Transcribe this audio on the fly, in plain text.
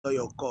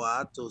your call. I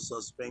had to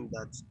suspend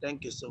that.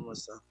 Thank you so much,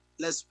 sir.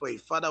 Let's pray.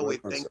 Father, we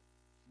Welcome, thank sir.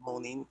 you this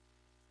morning.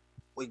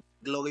 We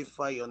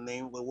glorify your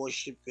name. We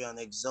worship you and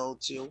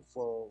exalt you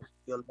for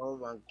your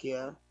love and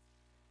care.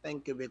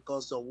 Thank you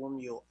because of whom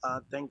you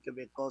are. Thank you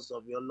because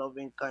of your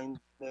loving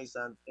kindness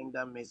and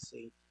tender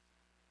mercy.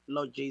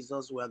 Lord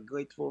Jesus, we are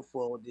grateful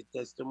for the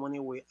testimony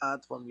we had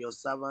from your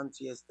servant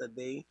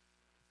yesterday.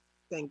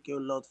 Thank you,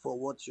 Lord, for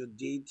what you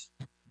did.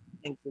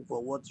 Thank you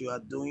for what you are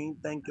doing.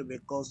 Thank you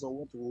because of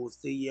what we will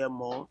see here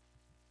more.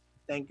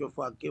 Thank you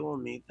for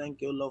giving me.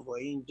 Thank you, Lord, for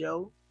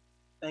Angel.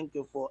 Thank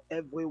you for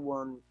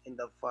everyone in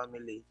the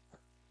family.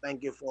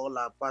 Thank you for all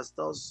our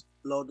pastors,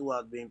 Lord, who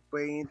have been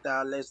praying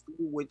tirelessly,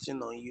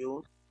 waiting on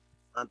you,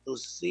 and to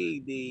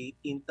see the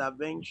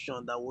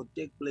intervention that will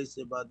take place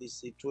about the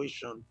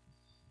situation.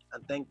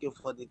 And thank you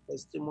for the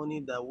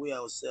testimony that we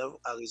ourselves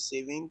are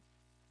receiving.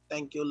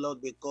 Thank you,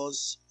 Lord,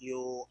 because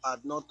you had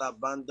not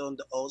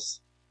abandoned us.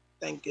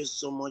 Thank you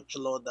so much,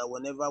 Lord, that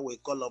whenever we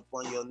call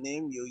upon your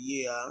name, you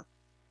hear.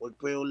 We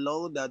pray,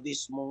 Lord, that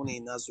this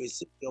morning, as we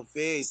see your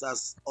face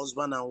as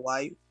husband and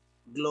wife,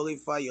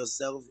 glorify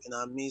yourself in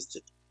our midst,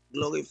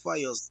 glorify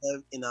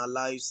yourself in our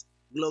lives,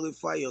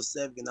 glorify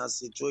yourself in our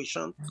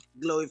situation,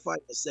 glorify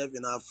yourself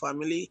in our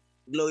family,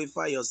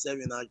 glorify yourself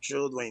in our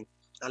children,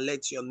 and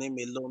let your name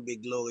alone be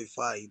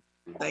glorified.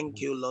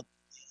 Thank you, Lord.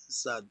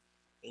 Answered.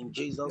 In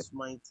Jesus'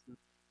 mighty name,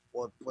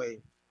 we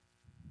pray.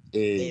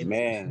 Amen.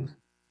 Amen.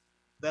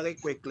 Very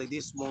quickly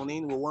this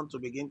morning, we want to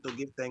begin to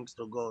give thanks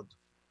to God.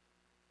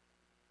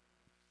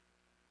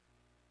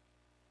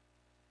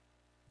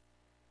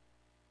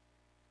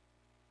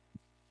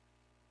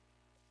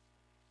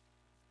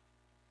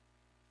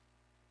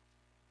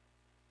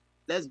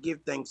 Let's give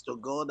thanks to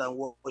God and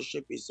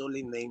worship His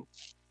holy name.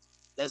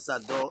 Let's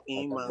adore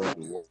Him Father and God,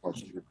 we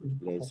worship you,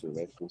 bless you,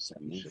 reference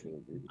and name for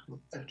your name.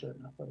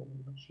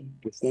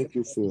 We thank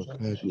you for your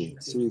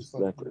kindness. So it's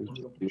like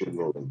unto you,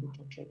 Lord.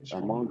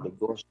 Among the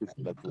God's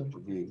people that unto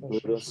you,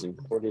 glorious in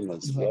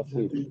holiness, fearful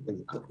in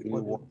praises,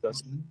 doing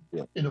wonders.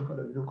 Yeah.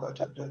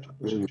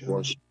 We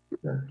worship you.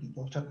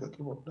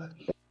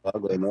 Father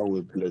God, now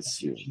we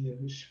bless you.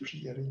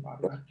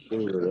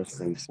 We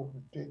reference.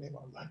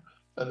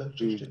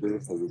 We pray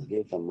for the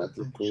great and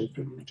mighty things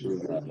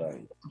in our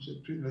life.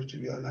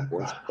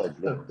 Worship God,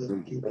 bless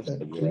you, the rest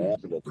of your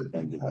life, that you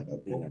can do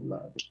in our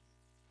life.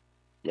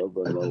 Lord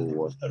God, now we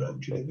worship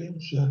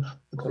you.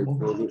 The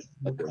glory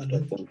of the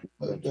thank you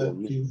for your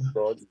meet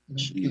God,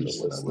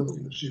 Jesus'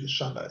 name.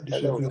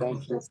 Father, we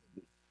thank you for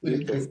the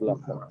gift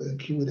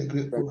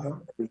of life.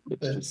 Thank you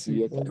to see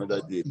yet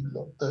another day.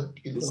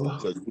 This is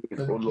your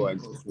doing, oh Lord,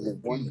 and it's so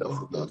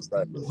wonderful in our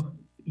sight.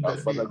 Our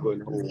Father God,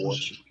 now we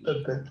worship you. Now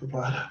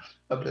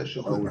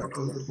we oh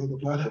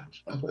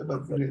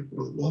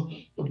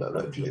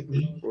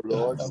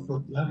Lord,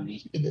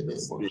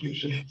 this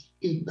day.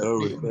 Oh,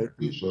 we thank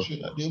you for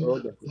all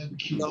that you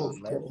do in our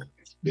life.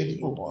 Thank you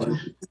for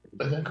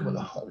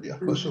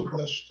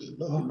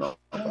not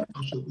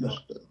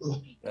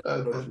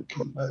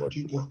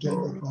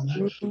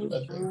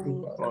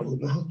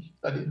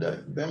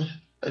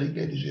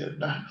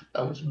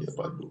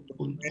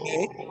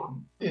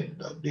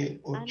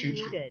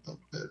Unmuted.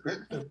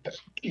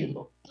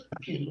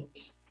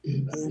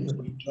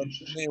 in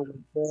Jesus' name we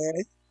pray.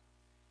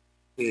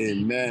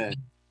 Amen.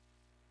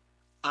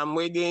 I'm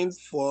reading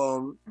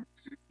from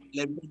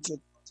Leviticus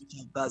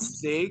chapter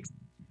 6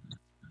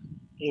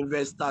 in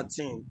verse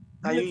 13.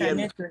 Can you hear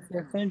me?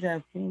 Your friend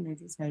are praying like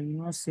this and you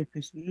not say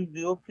please. You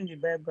be open the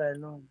Bible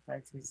alone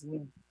that is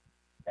him.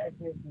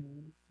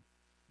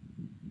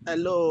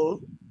 Hello,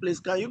 please,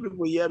 can you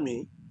people hear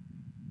me?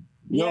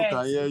 No,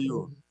 can hear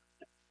you.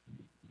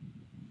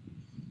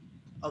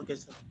 Okay,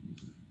 sir.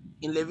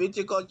 In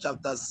Leviticus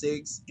chapter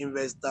 6, in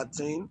verse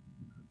 13,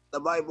 the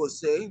Bible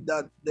says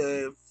that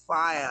the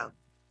fire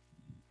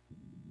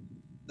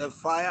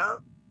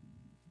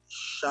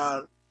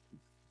shall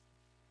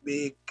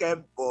be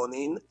kept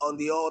burning on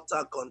the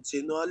altar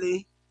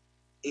continually.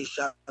 It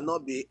shall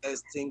not be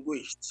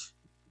extinguished.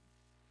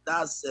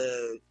 That's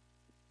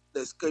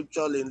the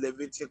scripture in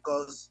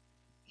Leviticus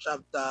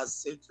chapter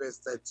 6, verse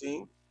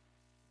 13.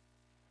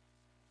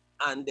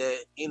 And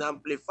in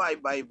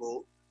Amplified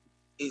Bible,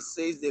 it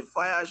says the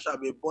fire shall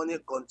be burning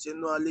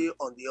continually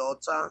on the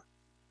altar.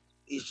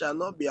 It shall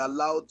not be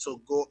allowed to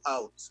go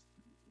out.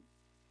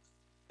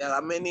 There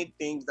are many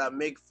things that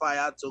make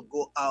fire to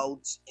go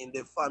out in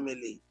the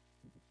family.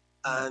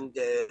 And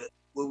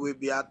we will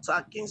be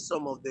attacking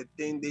some of the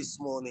things this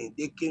morning.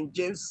 The King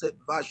James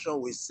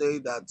Version will say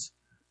that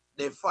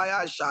the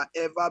fire shall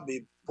ever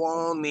be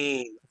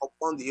burning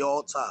upon the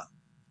altar.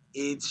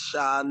 It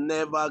shall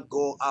never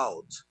go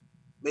out.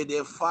 May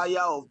the fire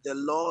of the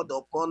Lord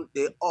upon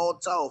the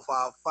altar of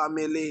our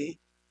family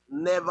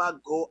never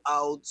go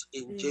out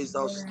in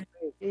Jesus'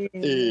 name.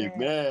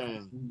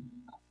 Amen.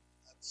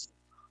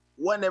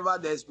 Whenever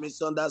there's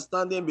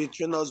misunderstanding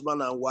between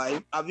husband and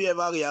wife, have you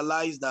ever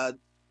realized that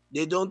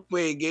they don't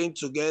pray again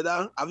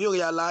together? Have you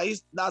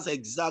realized that's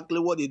exactly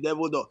what the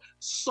devil does?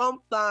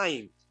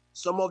 Sometimes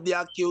some of the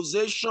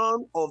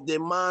accusation of the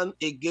man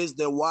against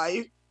the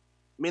wife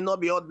may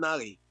not be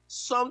ordinary.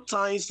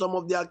 Sometimes some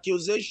of the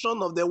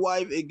accusation of the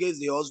wife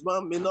against the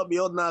husband may not be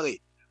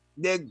ordinary.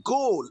 The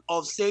goal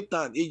of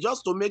Satan is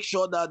just to make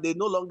sure that they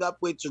no longer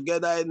pray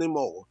together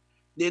anymore.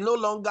 They no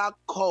longer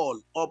call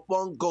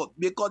upon God,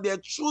 because the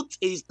truth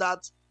is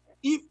that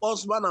if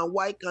husband and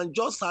wife can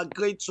just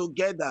agree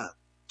together,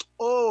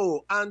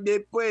 and they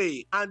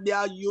pray, and they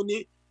are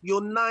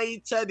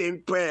united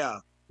in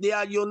prayer, they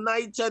are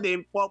united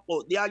in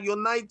purpose, they are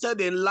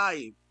united in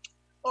life.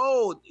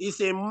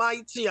 It's a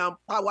mighty and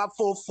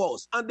powerful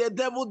force, and the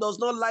devil does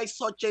not like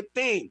such a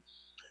thing.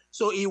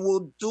 So he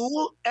will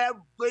do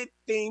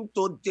everything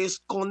to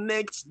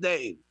disconnect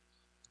them.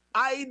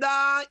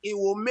 Either he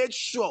will make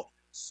sure,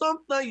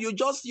 sometimes you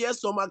just hear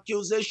some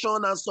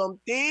accusation and some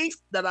things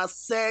that are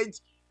said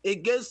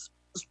against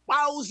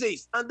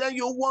spouses, and then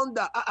you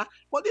wonder,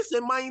 but this is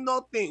a minor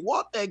thing.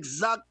 What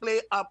exactly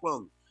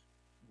happened?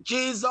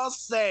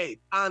 Jesus said,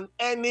 an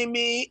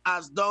enemy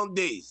has done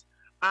this.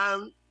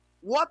 And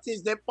what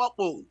is the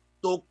purpose?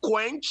 To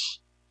quench,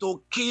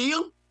 to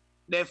kill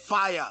the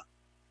fire.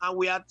 And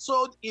we are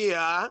told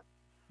here,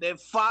 the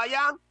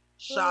fire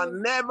shall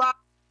never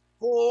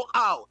go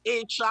out.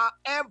 It shall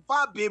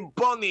ever be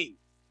burning.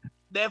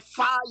 The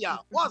fire.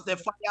 What's the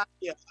fire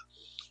here?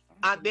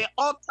 And the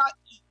altar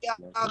here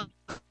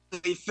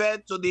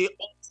referred to the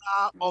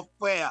altar of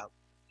prayer.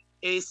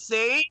 It's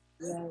saying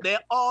the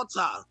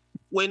altar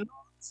will not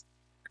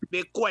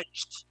be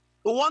quenched.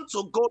 We want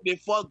to go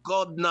before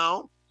God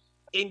now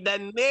in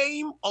the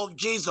name of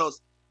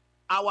Jesus.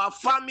 Our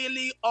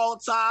family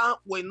altar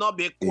will not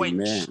be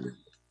quenched. Amen.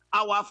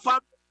 Our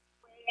family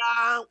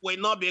prayer will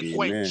not be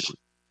quenched.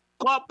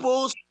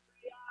 Couples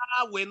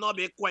prayer will not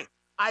be quenched.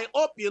 I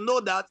hope you know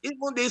that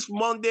even this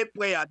Monday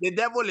prayer, the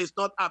devil is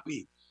not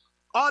happy.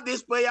 All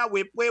this prayer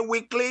we pray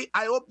weekly,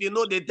 I hope you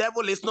know the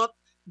devil is not.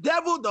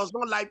 Devil does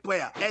not like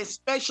prayer,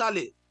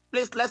 especially.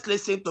 Please, let's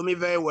listen to me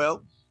very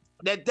well.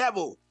 The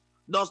devil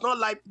does not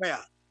like prayer.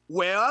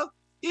 Well,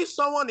 if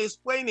someone is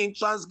praying in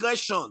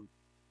transgression,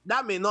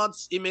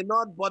 he may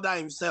not bother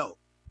himself,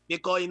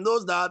 because he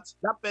knows that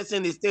that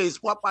person is still his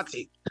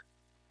property.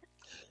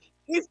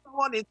 If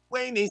someone is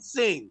praying in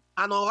sin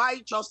and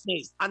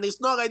unrighteousness and is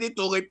not ready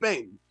to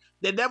repent,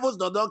 the devil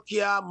does not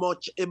care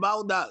much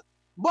about that.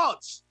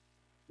 But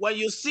when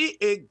you see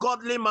a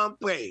godly man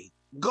pray,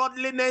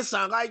 godliness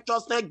and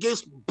righteousness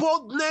gives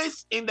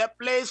boldness in the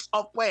place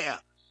of prayer.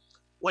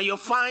 When you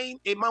find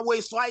a man who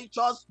is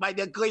righteous by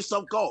the grace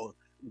of God,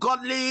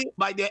 godly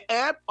by the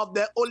help of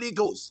the Holy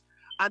Ghost,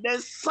 and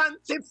then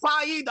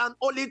sanctified and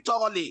holy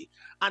thoroughly,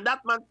 and that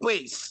man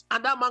prays,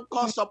 and that man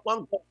calls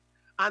upon God,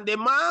 and the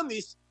man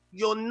is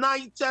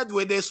united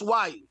with his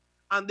wife,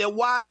 and the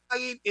wife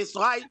is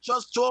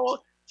righteous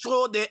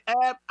through the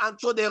help and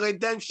through the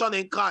redemption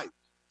in Christ,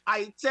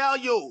 I tell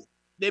you,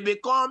 they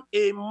become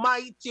a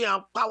mighty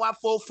and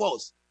powerful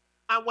force.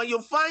 And when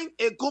you find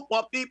a group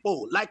of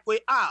people like we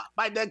are,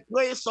 by the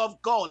grace of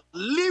God,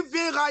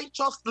 living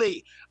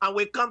righteously, and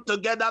we come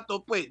together to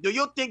pray, do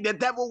you think the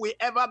devil will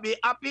ever be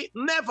happy?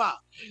 Never.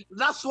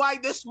 That's why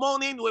this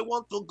morning we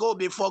want to go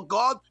before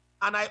God,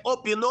 and I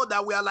hope you know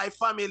that we are like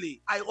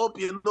family. I hope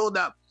you know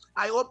that.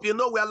 I hope you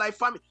know we are like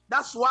family.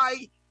 That's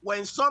why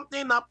when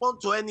something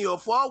happens to any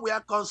of us, we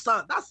are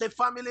concerned. That's a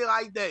family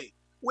right there.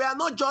 We are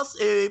not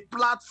just a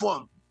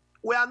platform.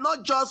 We are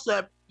not just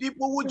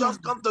people who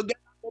just come together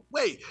to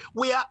pray.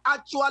 We are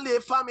actually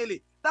a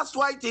family. That's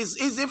why it is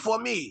easy for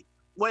me.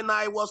 When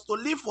I was to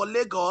leave for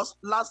Lagos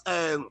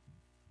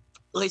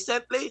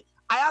recently,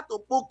 I had to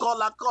put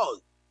call across.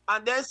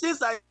 And then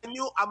since I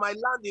knew I might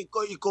land in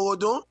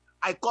Ikorodu,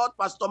 I called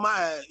Pastor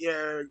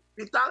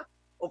Peter.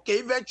 Okay,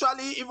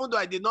 eventually, even though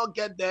I did not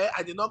get there,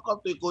 I did not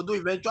come to Ikorodu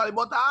eventually,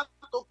 but I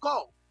had to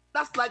call.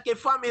 That's like a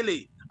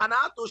family. And I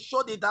had to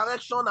show the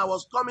direction I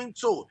was coming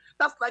to.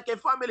 That's like a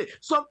family.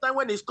 Sometimes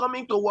when he's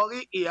coming to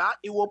Warri here,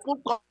 he will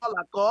put call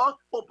a call,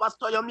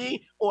 Pastor Yomi,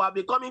 I'll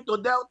be coming to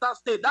Delta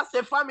State. That's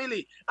a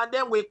family. And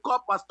then we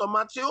call Pastor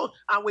Matthew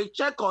and we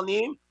check on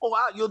him. How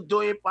are you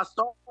doing,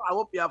 Pastor? I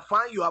hope you are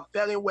fine. You are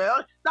faring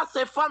well. That's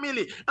a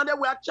family. And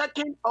then we are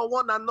checking on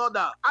one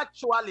another.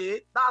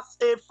 Actually, that's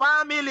a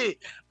family.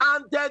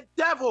 And the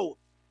devil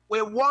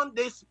will want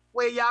this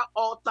prayer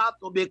altar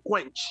to be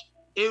quenched.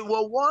 It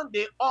will want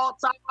the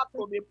altar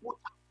to be put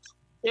out.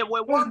 It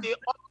will want the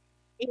altar.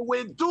 It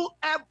will do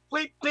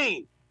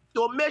everything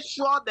to make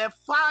sure the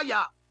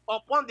fire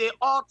upon the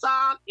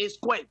altar is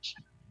quenched,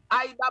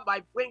 either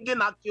by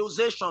bringing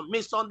accusation,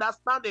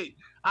 misunderstanding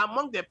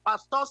among the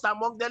pastors,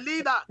 among the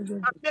leader,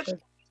 and make sure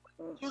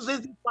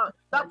uses this one,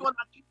 that one,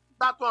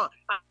 that one,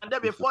 and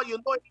then before you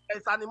know it,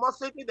 there's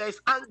animosity, there's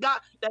anger,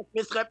 there's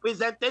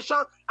misrepresentation,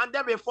 and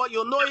then before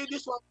you know it,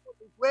 this one goes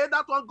this way,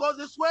 that one goes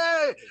this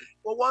way.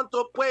 We want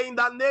to pray in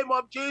the name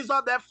of Jesus,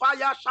 the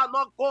fire shall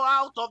not go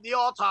out of the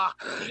altar.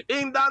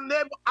 In the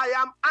name, I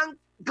am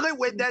angry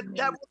with the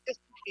devil this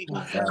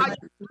morning. I am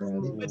My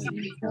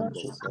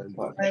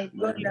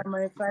God and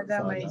my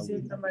Father, my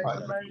Savior, my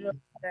Savior,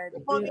 I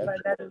pray,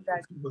 Father,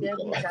 that the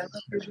devil shall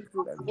not be able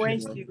to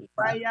quench the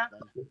fire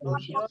of the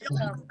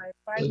altar of my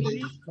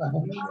family. In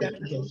the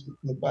name of Jesus,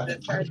 I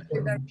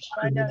pray that the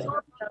fire of the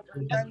altar of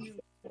my family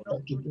will not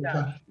go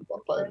down.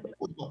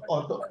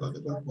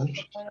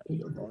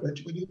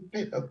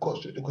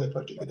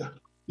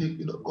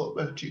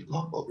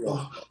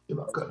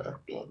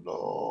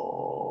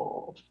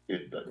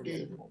 In the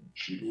name of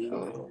Jesus.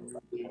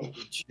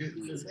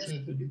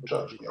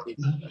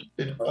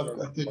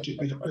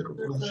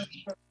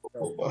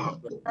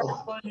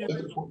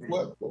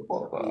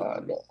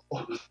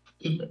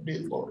 In the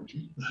name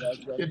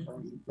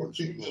of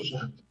Jesus.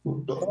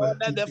 Lord,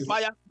 let the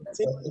fire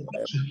continue.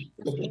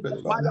 Let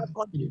the fire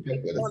continue.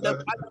 On the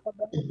fire of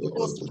the Holy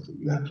Ghost.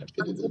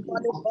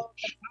 Everybody burn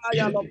the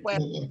fire of prayer.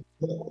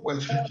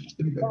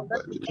 In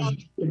the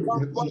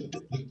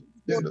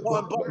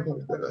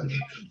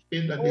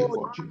name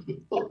of Jesus.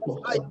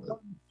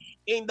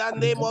 In the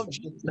name of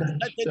Jesus,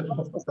 let it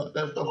burn.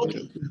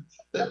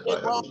 Let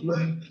it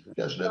burn.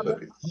 There's never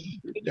been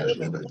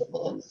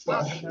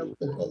fire.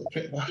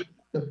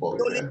 The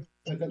program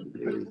and then the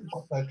people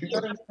of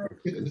Nigeria.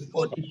 It is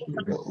for this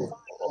people.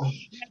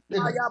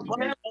 Fire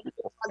burn.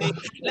 Let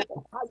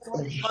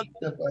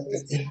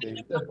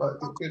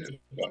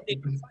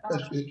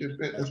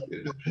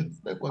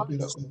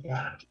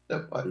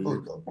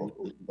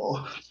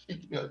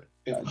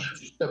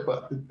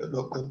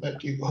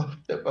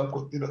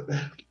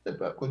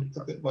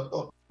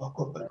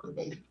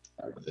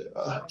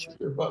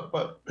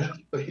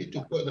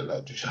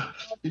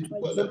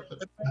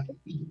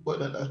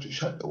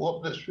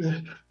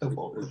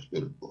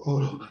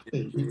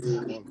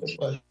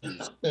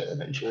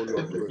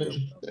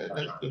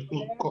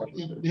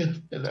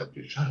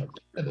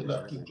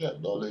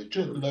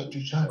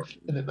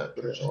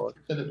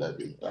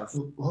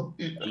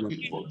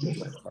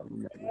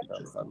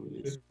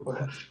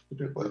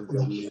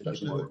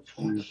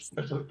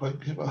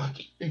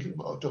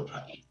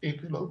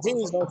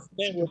Jesus'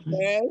 name we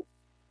pray.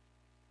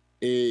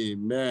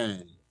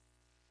 Amen.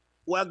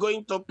 We're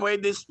going to pray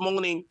this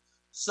morning.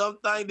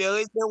 Sometimes the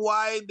reason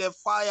why the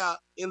fire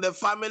in the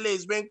family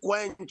is being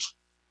quenched,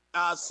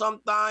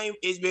 sometimes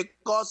is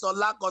because of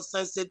lack of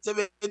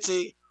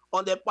sensitivity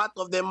on the part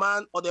of the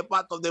man or the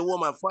part of the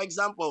woman. For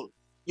example,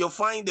 you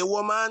find the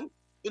woman,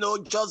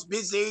 just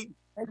busy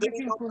in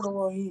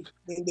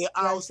the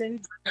house,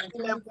 and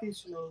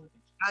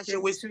she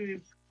will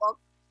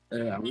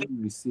I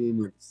won't be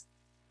seeing it.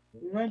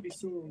 You won't be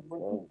seeing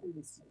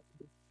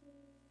it.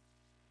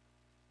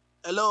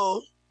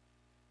 Hello?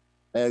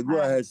 Go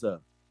ahead, sir.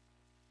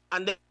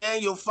 And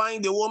then you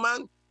find the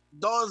woman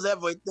does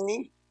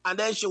everything, and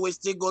then she will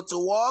still go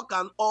to work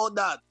and all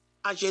that.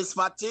 And she's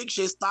fatigued,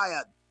 she's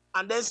tired.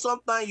 And then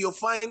sometimes you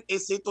find a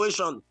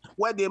situation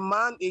where the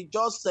man is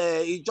just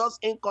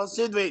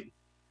inconsiderate.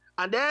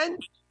 And then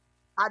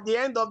at the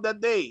end of the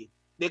day,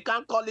 they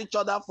can't call each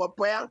other for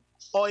prayer,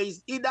 or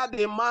it's either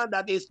the man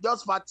that is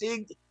just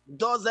fatigued,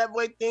 does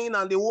everything,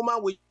 and the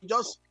woman will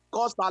just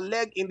cross her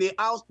leg in the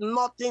house.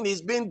 Nothing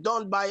is being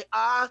done by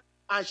her,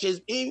 and she's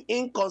being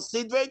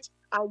inconsiderate.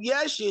 And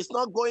yes, she's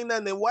not going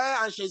anywhere,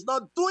 and she's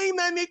not doing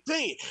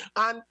anything.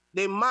 And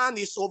the man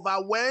is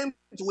overwhelmed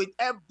with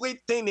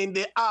everything in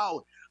the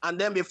house. And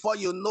then before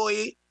you know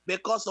it,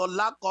 because of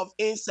lack of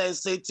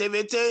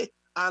insensitivity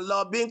and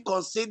love being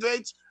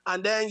considerate,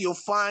 and then you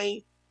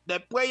find the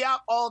prayer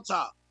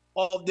altar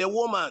of the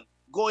woman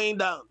going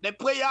down, the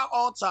prayer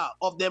altar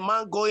of the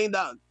man going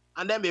down.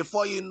 And then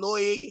before you know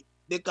it,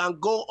 they can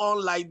go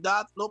on like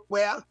that, no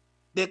prayer.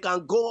 They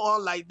can go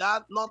on like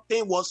that,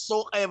 nothing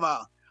whatsoever.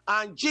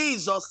 And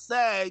Jesus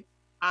said,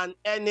 an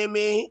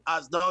enemy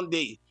has done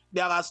this.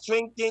 There are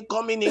strange things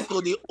coming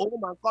into the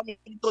home and coming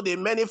into the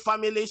many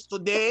families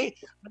today.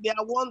 They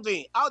are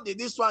wondering, how did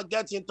this one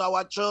get into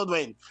our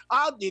children?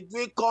 How did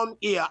we come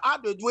here? How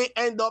did we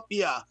end up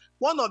here?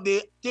 One of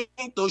the things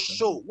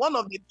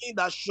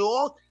that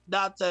show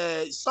that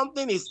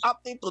something is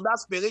happening to that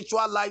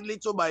spiritual life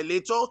little by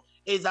little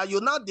is that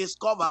you now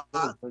discover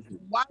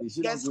why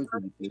gets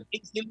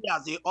easily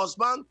as a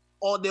husband,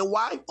 or the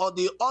wife or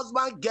the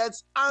husband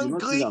gets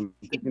angry. I'm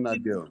taking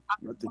that girl.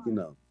 Not taking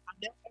her.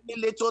 Any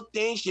little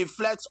thing she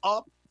flex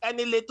up,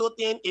 any little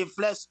thing he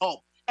flex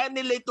up,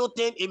 any little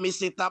thing he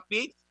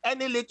misinterpret,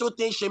 any little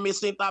thing she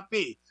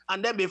misinterpret.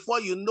 And then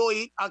before you know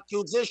it,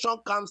 accusation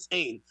comes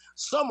in.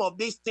 Some of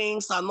these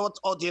things are not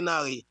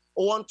ordinary.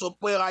 I want to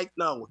pray right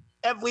now.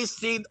 Every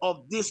seed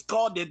of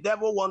discord the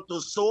devil want to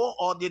sow,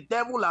 or the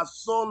devil has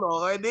sown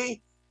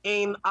already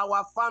in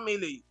our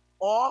family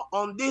or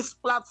on this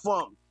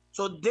platform,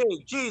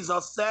 today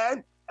Jesus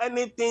said,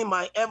 anything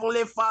my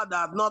heavenly Father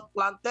has not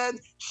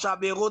planted shall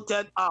be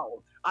rooted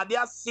out. Are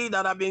there seeds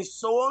that have been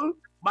sown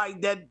by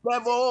the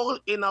devil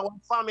in our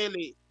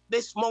family?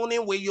 This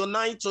morning we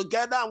unite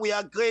together and we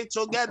agree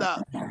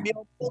together. Be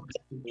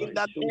uprooted in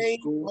the name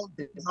of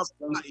Jesus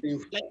Christ. The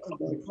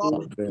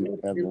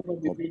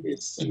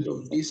seed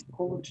of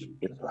discord,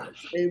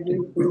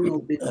 everything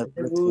of the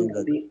devil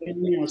that the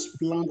enemy has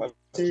planted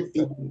in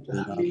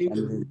the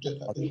family,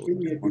 to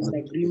bring a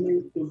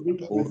disagreement, to bring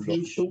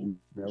confusion,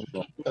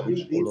 to bring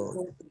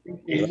discord, to bring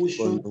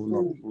emotion,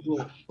 oh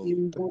God,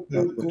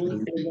 immortal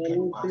God,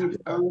 everlasting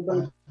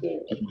Father,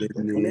 in the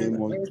let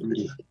name of every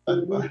Jesus.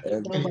 root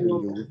by Everything your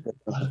the wicked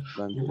has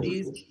planted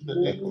this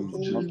that morning,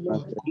 is oh not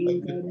Lord, planted by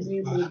in the you,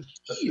 name of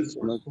it's Jesus.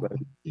 not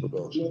right,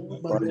 Lord.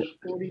 Lord, by Father, the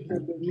authority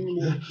of the name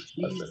of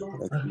Jesus,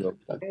 that you have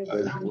every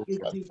planted, O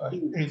Father, negative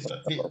thing,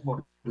 uproot them,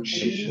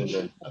 O ability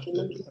Lord. of the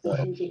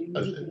Lord Jesus to be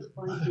used to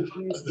find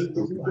against Uproot them,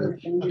 individual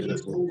O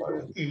families, Lord. oh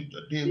God.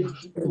 This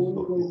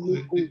morning we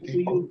look unto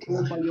you,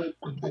 God, by your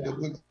power, by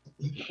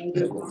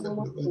the power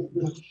of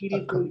the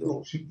Spirit, oh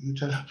God.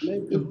 Let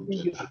this thing be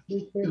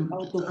uprooted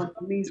out of our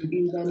midst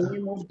in the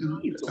name of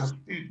Jesus.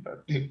 In the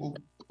name of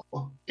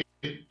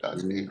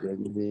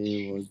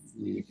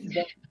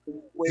Jesus.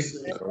 With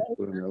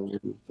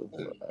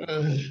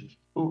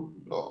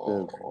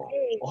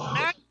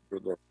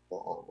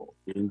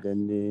In the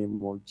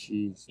name of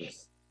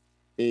Jesus.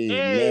 Hey,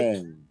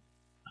 Amen.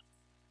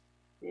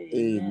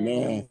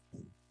 Amen.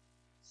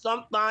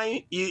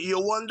 sometimes you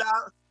wonder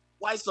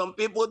why some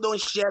people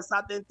don't share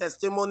certain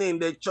testimony in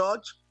the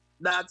church,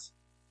 that,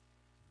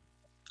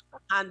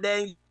 and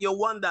then you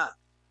wonder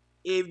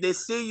if they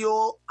see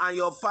you and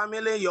your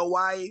family, your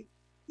wife,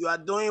 you are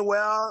doing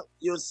well,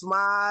 you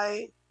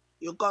smile,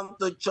 you come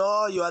to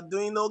church, you are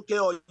doing okay,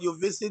 or you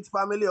visit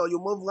family, or you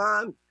move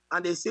around,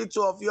 and they see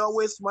two of you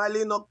always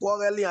smiling, not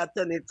quarreling at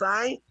any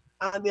time,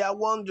 and they are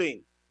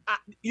wondering. I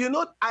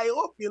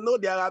hope you know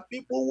there are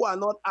people who are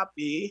not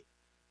happy,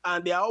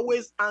 and they are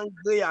always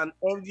angry and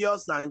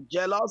envious and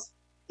jealous,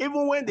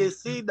 even when they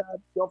see that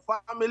your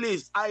family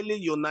is highly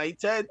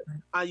united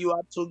and you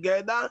are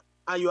together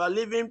and you are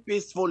living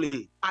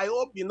peacefully. I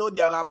hope you know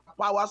there are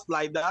powers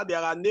like that,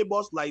 there are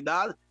neighbors like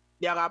that,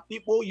 there are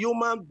people,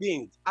 human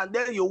beings, and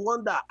then you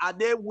wonder, are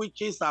they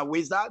witches or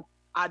wizards?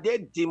 Are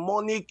they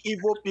demonic,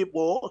 evil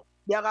people?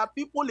 There are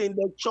people in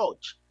the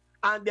church,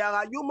 and there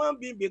are human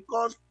beings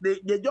because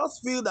they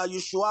just feel that you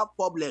should have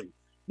problem.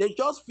 They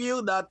just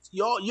feel that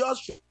yours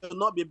should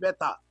not be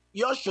better,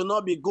 yours should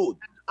not be good,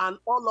 and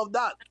all of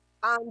that.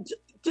 And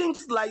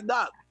things like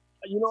that.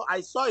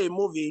 I saw a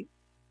movie,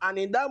 and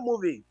in that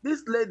movie,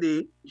 this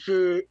lady,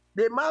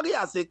 they marry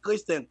as a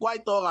Christian,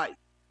 quite all right.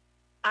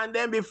 And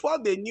then before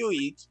they knew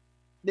it,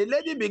 the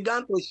lady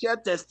began to share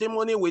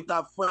testimony with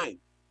her friend.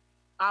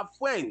 Her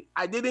friend,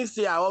 I didn't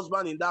see her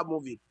husband in that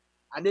movie.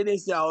 I didn't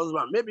see her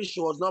husband. Maybe she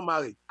was not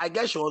married. I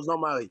guess she was not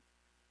married.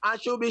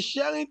 And she'll be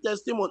sharing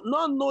testimony,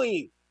 not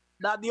knowing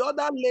that the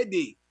other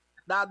lady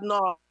that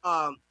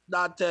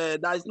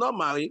is not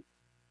married,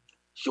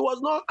 she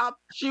was not up,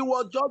 she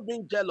was just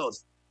being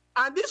jealous.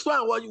 And this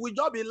one we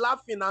just be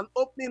laughing and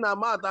opening her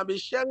mouth and be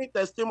sharing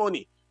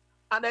testimony.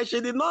 And then she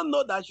did not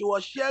know that she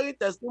was sharing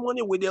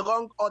testimony with the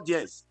wrong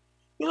audience.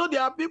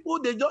 There are people,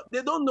 they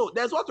don't know.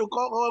 There's what we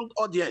call wrong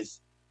audience.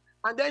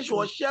 And then she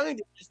was sharing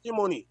the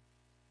testimony.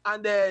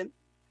 And then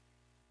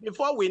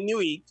before we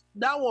knew it,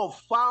 that one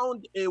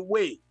found a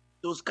way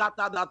to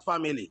scatter that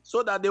family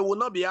so that they will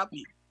not be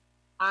happy.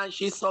 And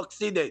she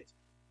succeeded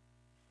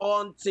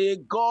until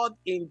God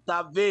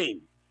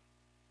intervened.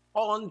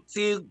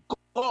 Until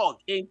God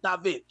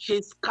intervened. She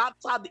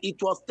scattered.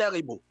 It was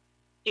terrible.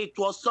 It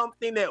was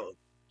something else.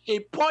 She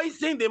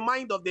poisoned the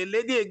mind of the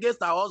lady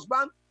against her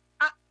husband.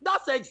 And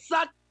that's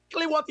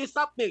exactly what is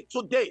happening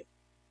today.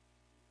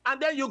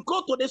 And then you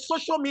go to the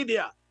social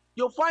media,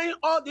 you find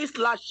all these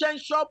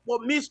licentious,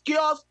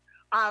 promiscuous,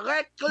 and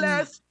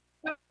reckless,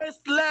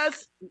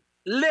 faceless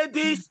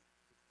ladies,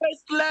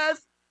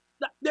 faceless.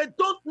 They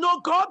don't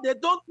know God. They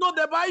don't know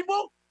the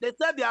Bible. They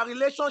say they are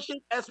relationship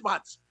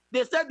experts.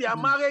 They say they are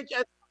marriage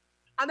experts.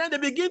 And then they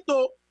begin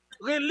to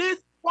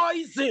release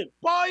poison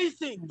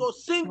to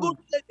single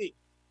ladies.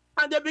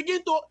 And they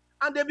begin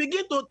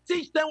to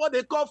teach them what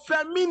they call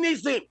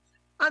feminism.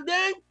 And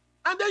then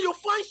you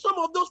find some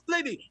of those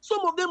ladies, some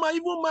of them are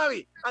even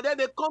married, and then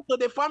they come to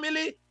the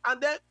family, and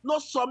then no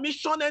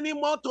submission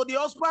anymore to the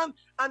husband,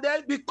 and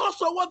then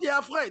because of what they are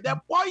afraid, the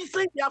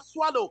poison they have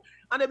swallowed,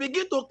 and they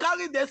begin to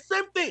carry the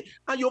same thing.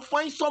 And you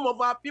find some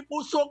of our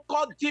people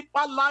so-called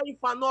deeper life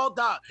and all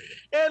that.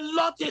 A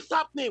lot is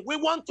happening. We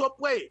want to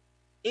pray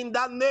in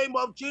the name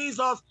of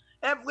Jesus.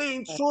 Every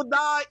intruder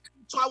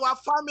to our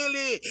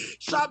family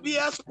shall be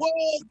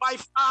exposed by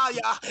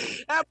fire.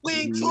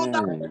 Every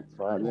intruder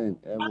Father in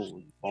heaven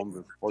will come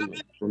before your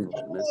throne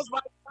of mercy. exposed by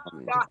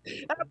fire.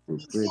 Every We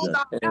pray intruder,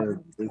 that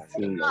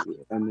everything that the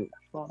enemy,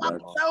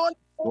 that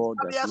God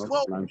does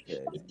not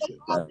planted,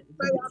 that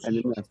the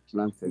enemy has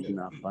planted in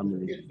our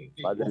family,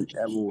 Father in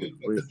heaven will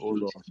pray, oh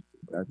Lord,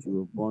 that you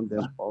will burn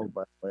them all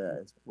by fire,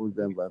 expose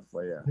them by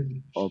fire,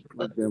 or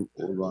put them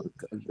over,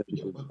 cast them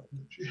to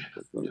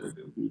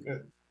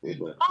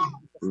the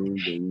in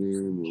the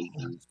name of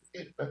Jesus.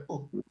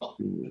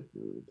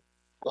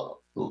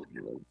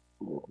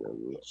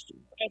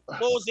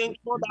 exposing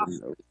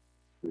intruders,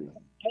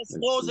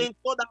 exposing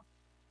intruders.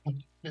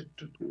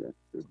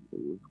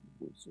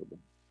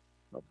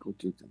 I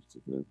put it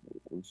together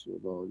also,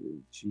 Lord,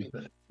 in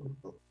Jesus'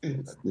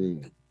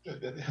 name.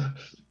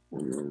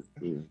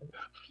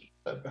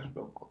 Oh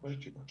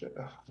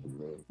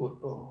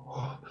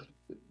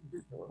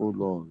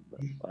Lord, by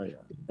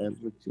fire,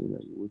 everything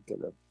that we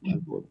can have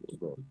planned for, oh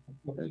Lord,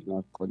 that's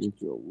not according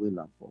to your will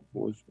and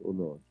purpose, oh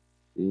Lord.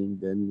 In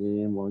the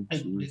name of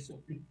Jesus,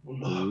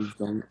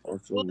 wisdom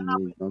also So we that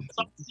need we not to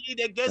succeed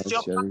against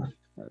your sharing family.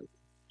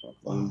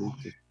 family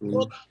to So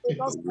school, that we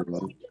not we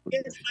want succeed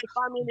against my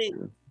family.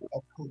 So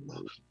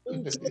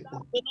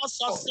that we not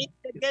succeed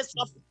against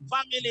your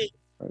family.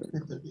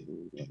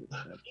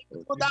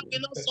 So that we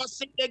not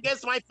succeed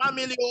against my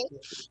family. Oh,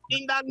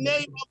 in the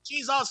name of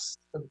Jesus.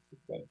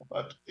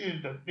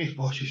 In the name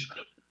of Jesus.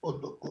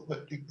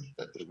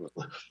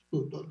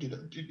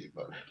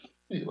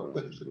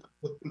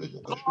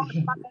 God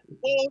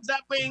expose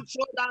every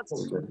intruders.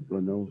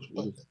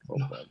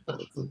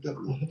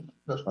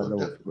 Father,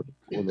 we pray,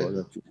 oh Lord,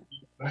 that you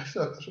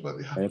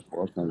help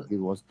us and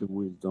give us the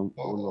wisdom,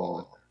 oh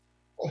Lord.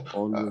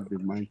 Always be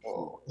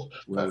mindful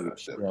when we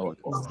share our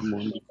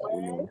testimony, oh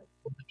Lord.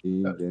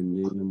 In the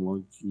name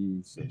of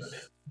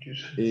Jesus.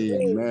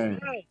 Amen.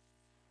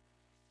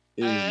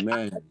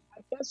 Amen.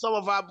 I guess some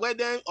of our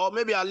brethren or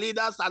maybe our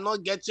leaders are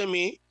not getting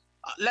me.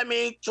 Let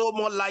me throw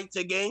more light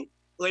again.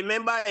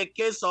 Remember a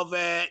case of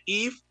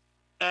Eve.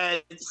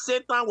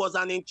 Satan was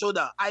an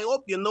intruder. I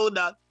hope you know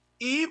that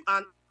Eve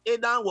and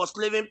Adam was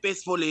living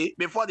peacefully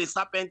before the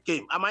serpent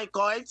came. Am I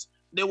correct?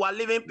 They were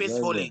living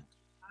peacefully.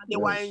 And they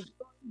were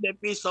enjoying the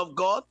peace of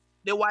God.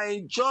 They were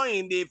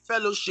enjoying the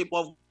fellowship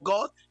of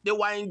God. They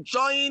were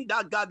enjoying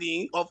that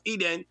garden of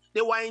Eden.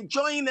 They were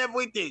enjoying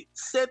everything.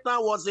 Satan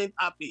wasn't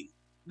happy.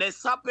 The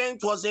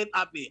serpent wasn't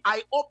happy.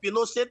 I hope you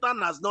know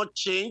Satan has not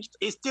changed.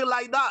 It's still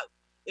like that.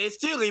 It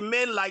still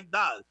remains like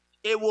that.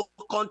 It will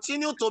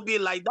continue to be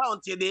like that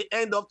until the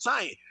end of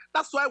time.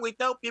 That's why we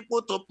tell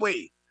people to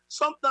pray.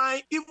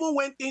 Sometimes, even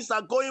when things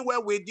are going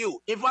well with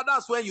you, in fact,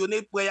 that's when you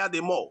need prayer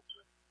the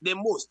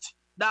most.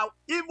 That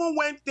even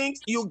when things,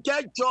 you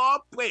get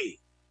job, pray.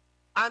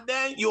 And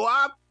then you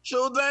have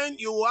children,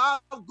 you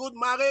have good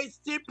marriage,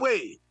 still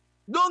pray.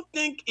 Don't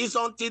think it's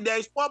until there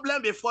is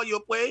problem before you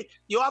pray.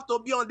 You have to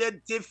be on the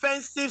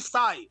defensive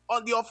side,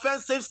 on the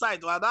offensive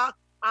side rather,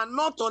 and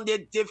not on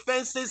the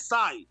defensive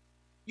side.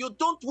 You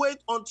don't wait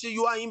until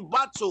you are in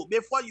battle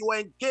before you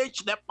engage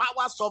the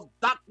powers of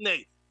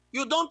darkness.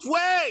 You don't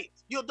wait.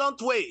 You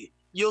don't wait.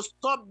 You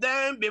stop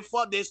them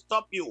before they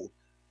stop you.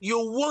 You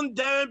wound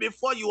them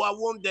before you are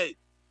wounded.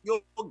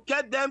 You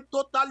get them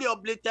totally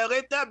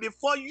obliterated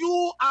before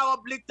you are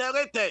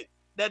obliterated.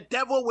 The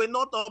devil will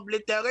not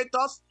obliterate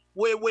us.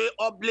 We will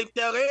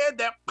obliterate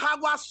the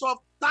powers of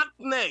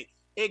darkness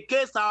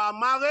against our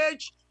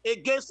marriage,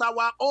 against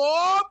our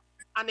home,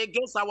 and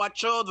against our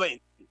children.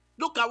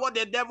 Look at what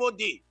the devil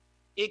did.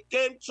 It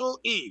came to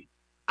Eve,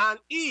 and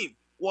Eve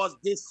was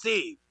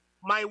deceived.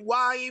 My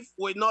wife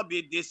will not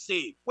be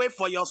deceived. Wait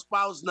for your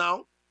spouse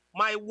now.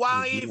 My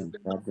wife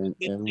will not be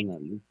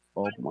deceived.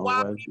 My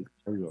wife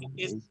will not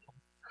be deceived.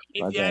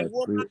 If you're a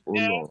woman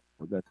there,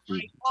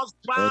 my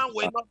husband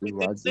will not be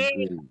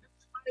deceived.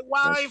 My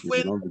wife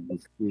will not be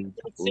deceived.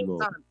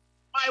 Satan.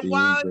 My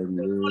wife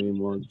will not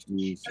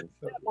listen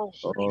to the devil.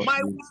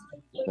 My wife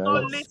will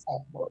not listen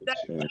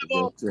to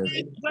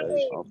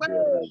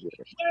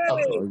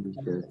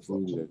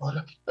the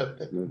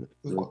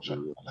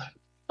devil.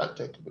 I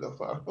take a bit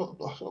of our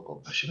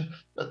compassion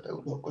that they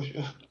will not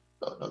question,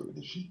 not that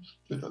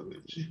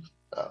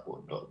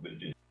will not be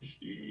deceived.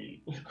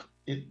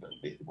 In the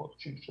name of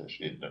Jesus,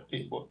 in the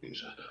name of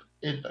Jesus,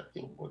 in the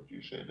name of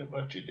Jesus, in the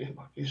mighty name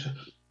of Jesus.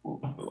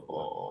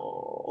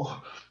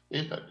 Oh,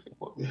 in the name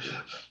of Jesus,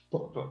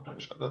 God, God, God,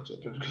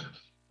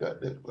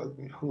 God,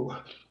 me who,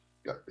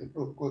 God,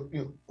 God,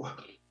 you,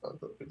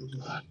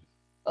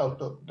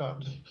 out of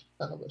none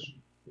of us.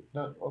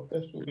 None of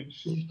us will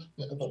see,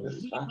 none of us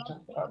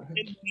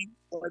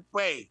we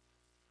pray.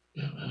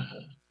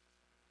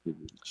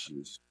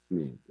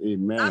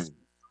 Amen. That's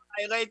what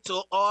I read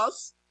to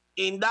us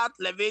in that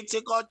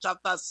Leviticus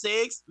chapter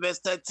 6, verse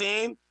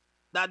 13,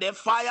 that the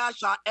fire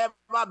shall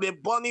ever be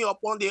burning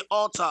upon the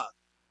altar.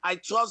 I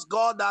trust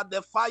God that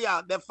the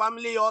fire, the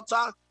family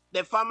altar,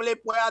 the family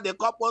prayer, the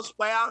couple's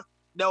prayer,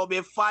 there will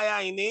be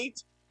fire in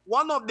it.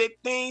 One of the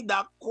things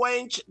that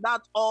quench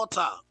that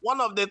altar,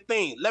 one of the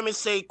things, let me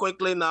say it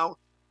quickly now,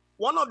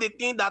 one of the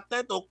things that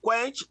tend to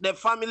quench the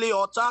family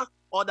altar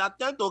or that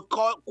tend to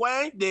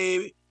quench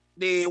the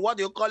what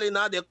do you call it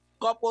now, the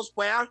couple's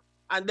prayer,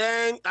 and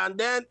then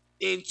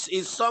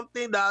it's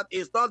something that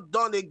is not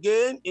done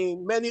again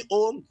in many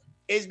homes,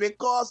 is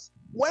because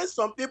when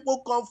some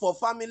people come for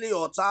family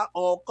altar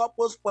or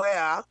couple's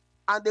prayer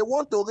and they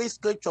want to read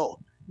scripture,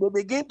 they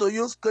begin to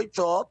use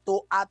scripture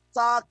to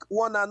attack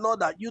one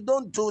another. You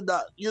don't do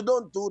that. You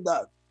don't do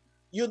that.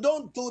 You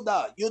don't do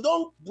that. You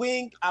don't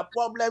bring a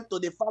problem to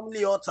the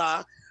family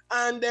altar.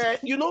 And,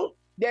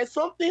 there's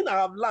something I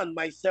have learned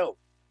myself.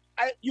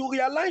 You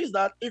realize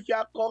that if you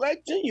are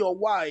correcting your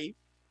wife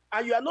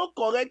and you are not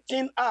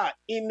correcting her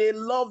in a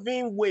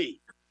loving way,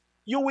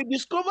 you will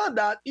discover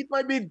that it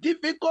might be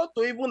difficult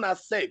to even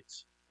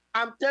accept.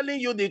 I'm telling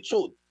you the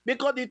truth.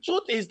 Because the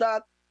truth is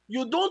that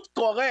you don't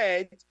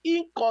correct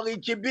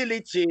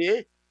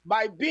incorrigibility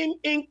by being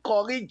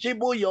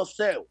incorrigible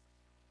yourself.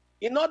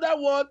 In other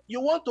words,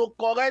 you want to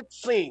correct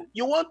sin.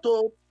 You want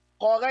to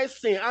correct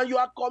sin, and you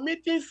are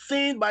committing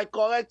sin by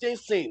correcting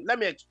sin. Let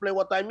me explain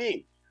what I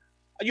mean.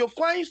 You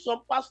find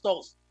some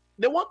pastors,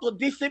 they want to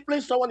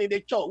discipline someone in the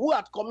church who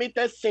had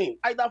committed sin,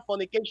 either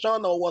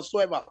fornication or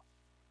whatsoever,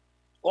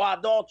 or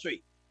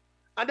adultery.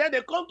 And then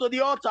they come to the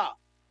altar,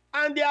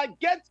 and they are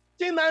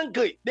getting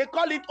angry. They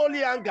call it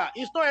holy anger.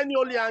 It's not any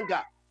holy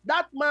anger.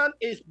 That man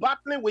is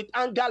battling with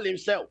anger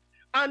himself,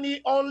 and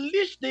he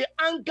unleashed the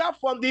anger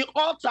from the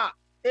altar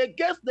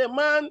against the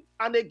man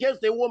and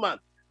against the woman.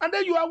 And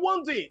then you are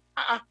wondering,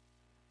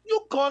 you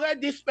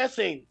correct this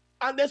person,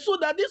 and so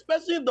that this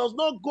person does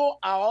not go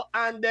out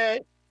and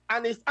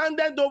is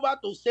handed over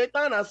to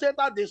Satan, and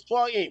Satan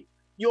destroy him.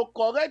 You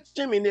correct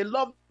him in a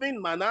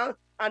loving manner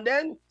and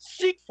then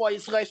seek for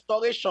his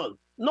restoration.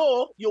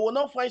 No, you will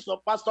not find some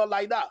pastor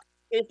like that.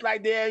 It's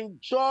like they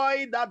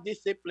enjoy that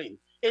discipline.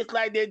 It's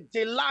like they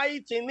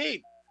delight in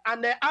it.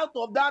 And then out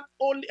of that,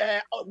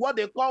 what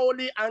they call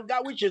holy anger,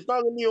 which is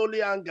not really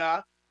holy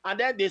anger, and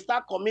then they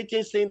start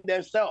committing sin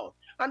themselves.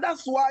 And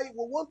that's why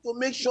we want to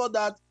make sure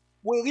that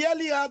we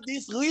really have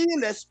this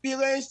real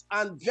experience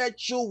and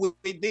virtue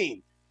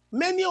within.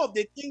 Many of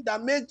the things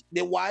that make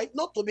the wife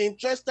not to be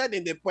interested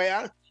in the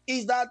prayer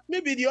is that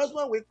maybe the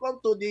husband will come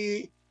to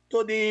the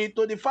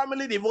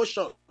family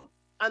devotion,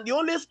 and the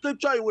only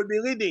scripture he will be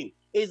reading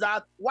is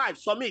that, wife,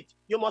 submit,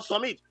 you must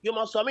submit, you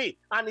must submit.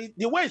 And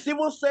the way it's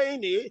even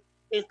saying it,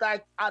 it's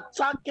like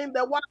attacking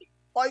the wife.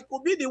 Or it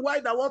could be the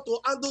wife that want to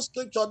handle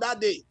scripture that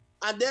day,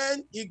 and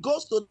then he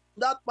goes to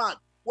that part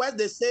where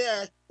they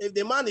say if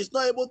the man is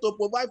not able to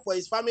provide for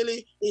his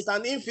family, he's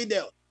an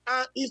infidel.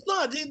 And it's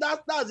not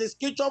that's the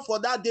scripture for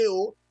that day.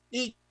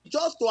 It's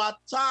just to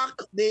attack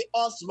the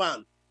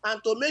husband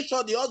and to make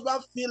sure the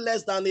husband feel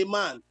less than a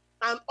man.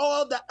 And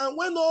all that. And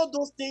when all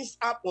those things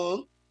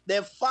happen,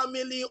 the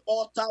family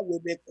altar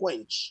will be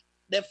quenched.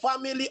 The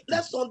family,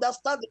 let's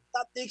understand the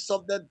tactics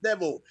of the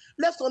devil.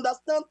 Let's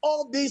understand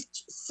all these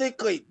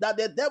secrets that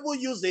the devil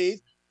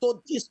uses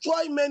to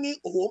destroy many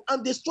homes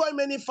and destroy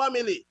many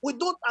families. We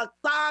don't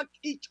attack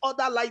each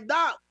other like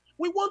that.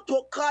 We want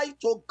to cry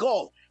to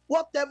God.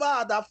 Whatever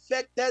had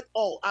affected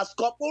us as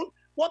couple,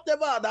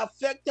 whatever had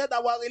affected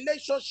our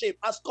relationship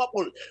as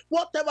couple,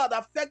 whatever had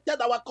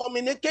affected our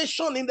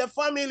communication in the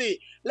family,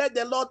 let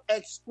the Lord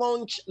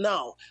expunge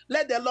now.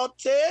 Let the Lord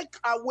take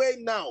away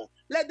now.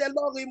 Let the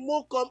Lord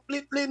remove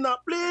completely now.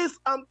 Please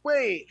and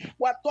pray.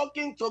 We're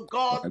talking to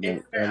God.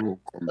 And I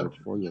will come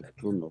before your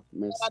throne of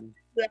mercy.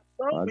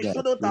 Father, I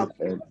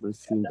pray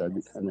everything that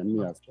the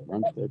enemy has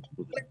planted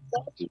to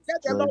destroy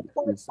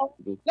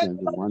this and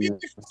the one in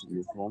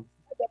the home.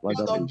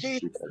 Father, we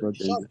destroy them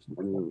this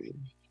morning.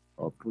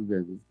 Or put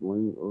them this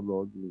morning, oh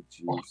Lord, in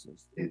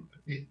Jesus.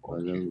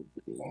 Father,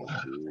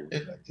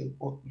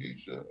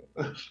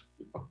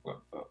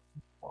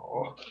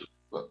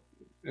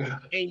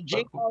 in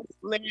Jesus'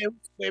 name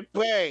we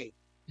pray.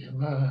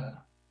 Amen.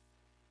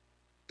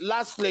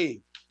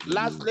 Lastly, as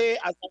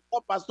I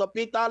call Pastor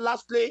Peter,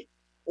 we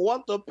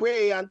want to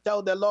pray and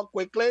tell the Lord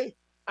quickly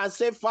and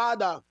say,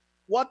 Father,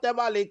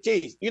 whatever it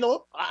is,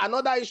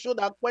 another issue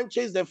that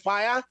quenches the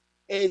fire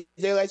is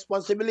the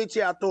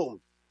responsibility at home.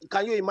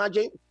 Can you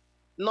imagine?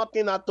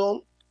 Nothing at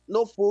home,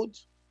 no food,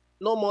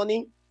 no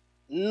money,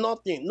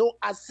 nothing, no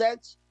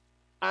assets,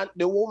 and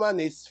the woman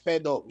is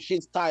fed up.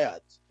 She's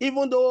tired.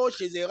 Even though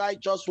she's a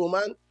righteous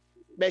woman,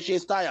 but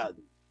she's tired.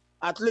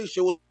 At least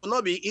she will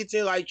not be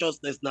eating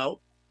righteousness now.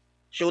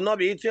 She will not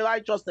be eating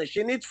righteousness.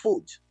 She needs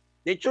food.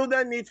 The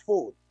children need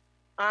food.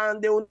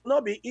 And they will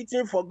not be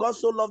eating, for God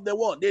so loved the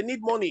world. They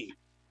need money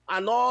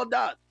and all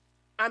that.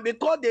 And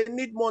because they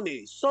need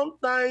money,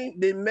 sometimes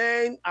the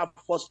men are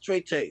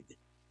frustrated.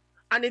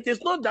 And it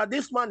is not that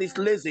this man is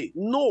lazy.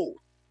 No,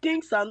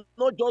 things are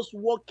not just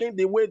working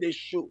the way they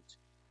should.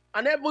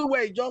 And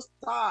everywhere is just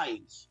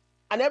tied.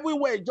 And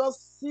everywhere is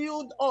just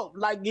sealed up,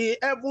 like the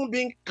heaven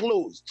being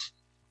closed.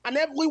 And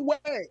everywhere,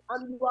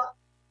 and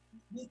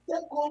the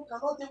take home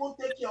cannot even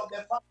take care of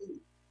the family.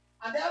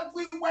 And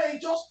everywhere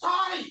is just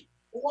tied.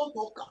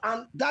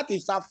 And that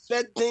is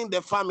affecting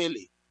the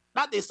family.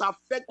 That is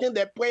affecting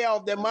the prayer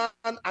of the man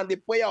and the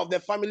prayer of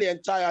the family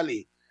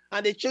entirely.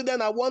 And the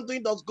children are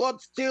wondering, does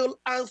God still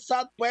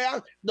answer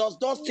prayer? Does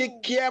God still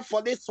care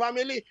for this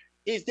family?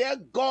 Is there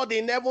God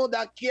in heaven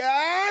that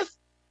cares?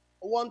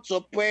 I want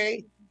to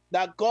pray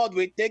that God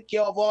will take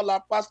care of all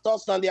our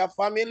pastors and their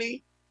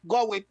family.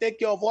 God will take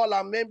care of all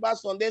our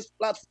members on this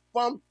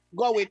platform.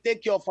 God will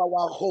take care of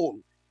our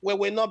home. We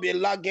will not be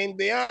lagging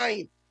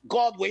behind.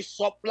 God will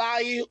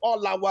supply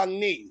all our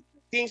needs.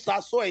 Things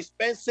are so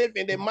expensive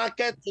in the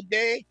market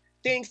today.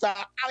 Things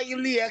are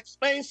highly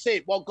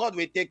expensive, but God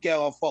will take care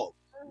of all.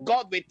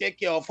 God will take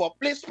care of all.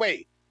 Please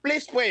pray.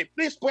 Please pray.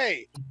 Please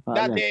pray.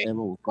 That they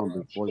will come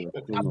before your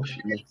throne of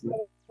mercy.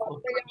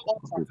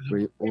 We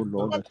pray, oh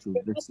Lord, that you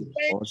visit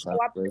us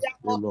afresh,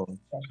 oh Lord.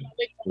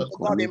 We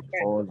commit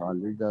all our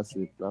leaders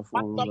in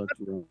platform over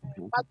to you.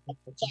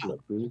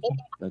 We pray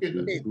that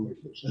you do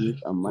great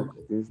and mighty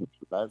things in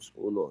our lives,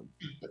 oh Lord.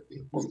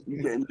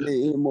 In the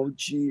name of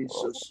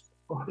Jesus.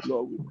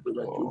 Lord, we pray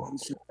that you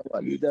visit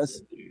our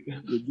leaders.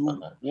 You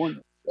do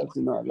wonders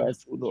in our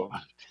lives, O Lord.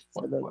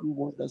 Father, do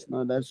wonders in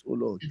our lives, O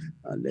Lord.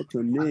 And let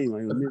your name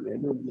and your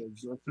name alone be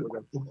exalted.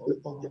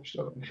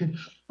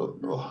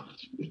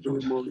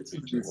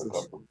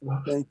 Jesus.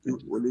 Thank you,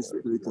 Holy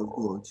Spirit of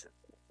God.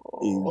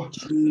 In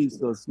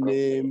Jesus'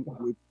 name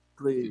we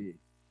pray.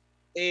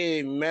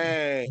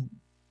 Amen.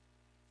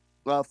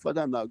 Our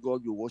Father and our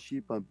God, we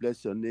worship and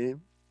bless your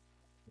name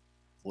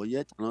for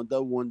yet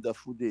another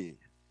wonderful day.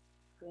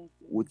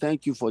 We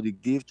thank you for the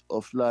gift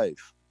of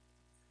life.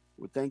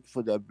 We thank you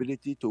for the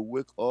ability to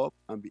wake up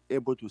and be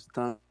able to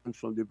stand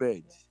from the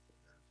bed.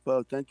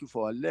 Father, thank you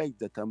for our legs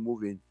that are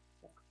moving.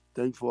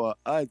 Thank you for our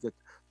eyes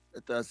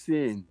that are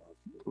seeing.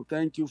 We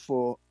thank you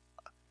for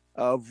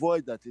our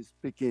voice that is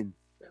speaking.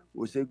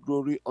 We say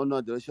glory, honor,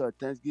 adoration, and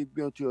thanksgiving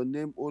be unto your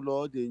name, O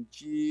Lord, in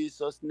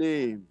Jesus'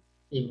 name.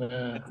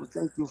 Amen. We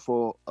thank you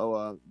for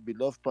our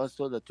beloved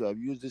pastor that you have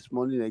used this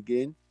morning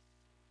again.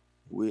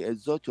 We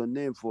exalt your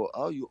name for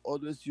how you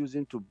always use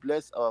him to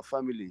bless our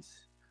families.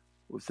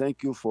 We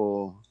thank you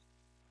for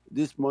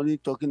this morning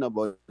talking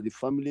about the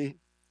family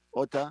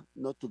altar,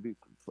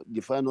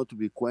 the fire not to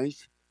be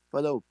quenched.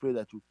 Father, we pray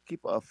that you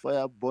keep our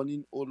fire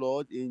burning, O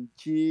Lord, in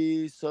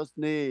Jesus'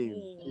 name.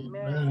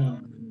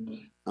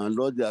 Amen. And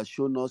Lord, they have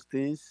shown us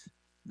things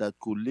that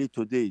could lead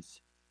to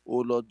this. O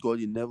Lord God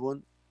in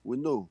heaven, we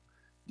know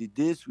the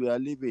days we are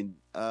living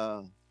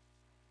are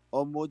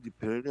almost the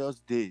perilous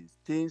days.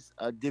 Things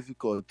are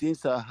difficult.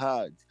 Things are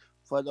hard.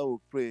 Father, we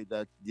pray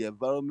that the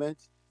environment,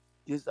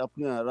 things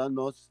happening around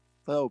us,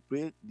 Father, we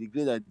pray the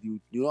grace that you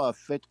do not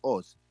affect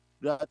us.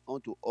 Grant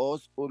unto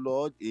us, O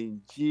Lord,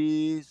 in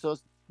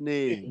Jesus'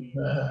 name.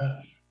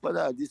 Amen. Father,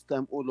 at this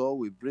time, O Lord,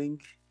 we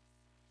bring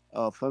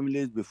our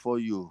families before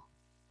you.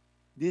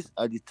 These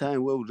are the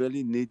time where we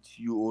really need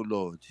you, O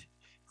Lord.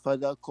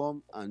 Father,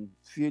 come and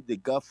fill the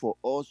gap for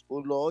us, O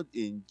Lord,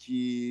 in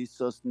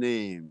Jesus'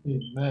 name.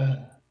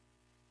 Amen.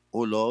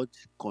 O Lord,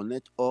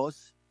 connect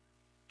us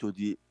to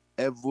the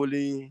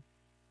heavenly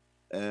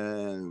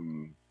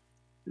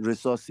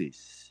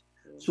resources,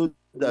 so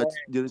that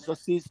the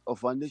resources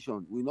of our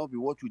nation will not be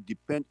what we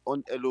depend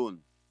on alone.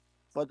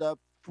 Father,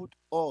 put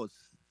us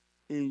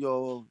in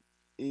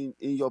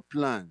your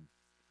plan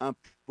and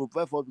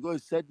provide for us, because you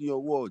said in your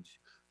words,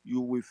 you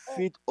will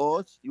feed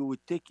us, you will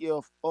take care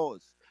of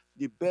us,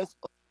 the best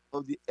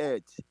of the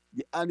earth,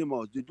 the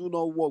animals, they do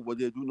not work, but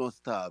they do not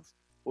starve.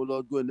 Oh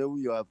Lord, God, whenever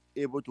you are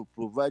able to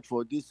provide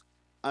for these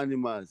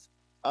animals,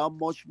 how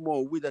much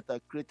more we that are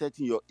created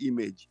in your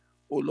image.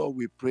 Oh Lord,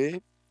 we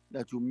pray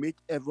that you meet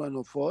every one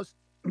of us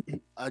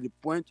at the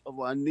point of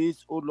our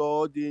needs, oh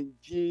Lord, in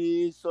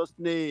Jesus'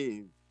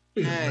 name.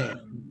 Amen.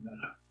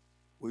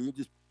 We use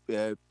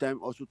this time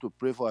also to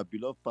pray for our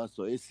beloved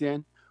Pastor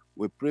Essien.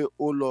 We pray,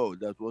 oh Lord,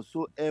 that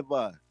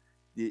whatsoever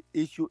the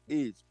issue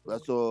is,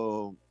 Pastor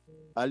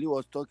Ali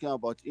was talking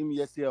about him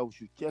yesterday, we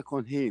should check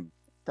on him.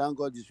 Thank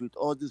God is with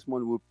all this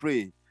morning. We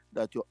pray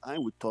that your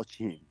hand will touch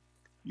him.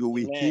 You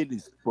will heal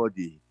his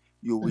body.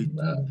 You will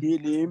heal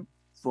him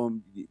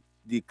from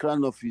the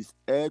crown of his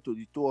head to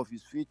the toe of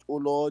his feet, oh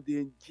Lord,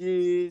 in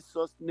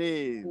Jesus'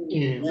 name.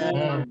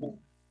 Amen.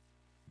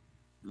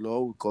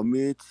 Lord, we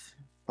commit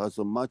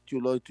Pastor Matthew,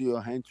 Lord, to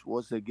your hands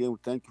once again. We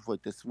thank you for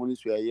the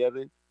testimonies we are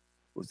hearing.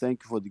 We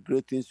thank you for the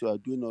great things you are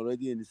doing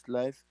already in his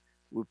life.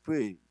 We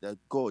pray that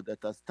God that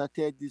has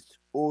started this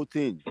whole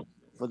thing,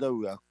 Father,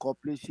 will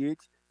accomplish it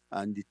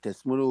and the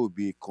testimony will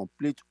be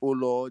complete, oh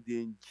Lord,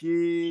 in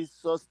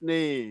Jesus'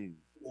 name.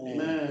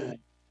 Amen.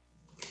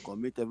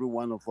 Commit every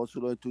one of us,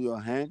 Lord, to your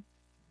hand.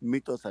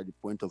 Meet us at the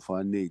point of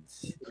our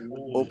needs.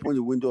 Open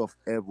the window of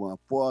heaven and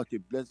pour out a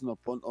blessing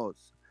upon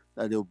us,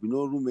 that there will be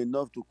no room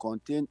enough to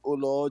contain, oh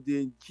Lord,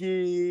 in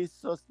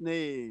Jesus'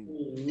 name.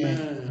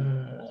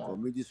 Amen.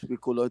 Commit this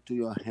week, oh Lord, to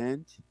your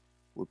hand.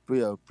 We pray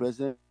your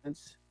presence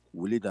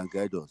will lead and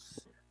guide us.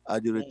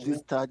 At the retreat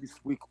start this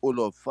week, oh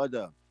Lord,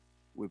 Father,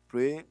 we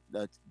pray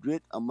that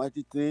great and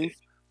mighty things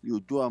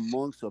you do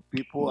amongst your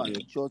people and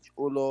your church,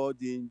 oh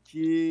Lord, in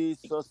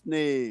Jesus'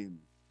 name.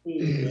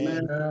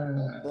 Amen.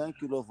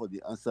 Thank you, Lord, for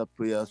the answer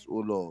prayers, oh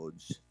Lord.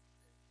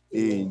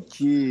 In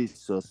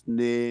Jesus'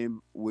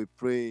 name we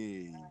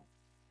pray.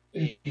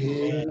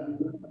 Amen.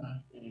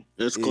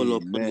 Let's call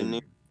upon the name Amen.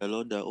 of the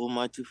Lord, the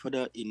Almighty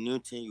Father, a new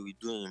thing you will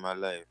do in my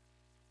life.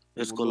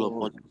 Let's Oh, call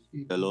Lord. upon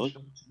the Lord.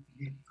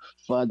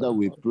 Father,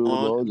 we pray, oh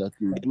On Lord, that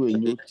you do a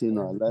new thing in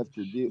our life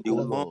today, the oh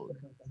one Lord.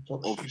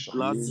 of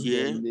last In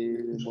year, the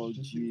name of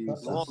the 1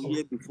 Jesus.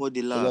 year before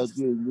the Father, last,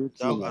 do a new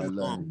thing that in our has life.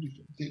 gone.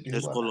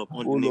 Let's call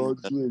upon Oh the name of Lord,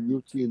 the do a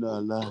new thing in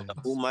our lives.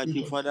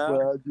 Almighty Father.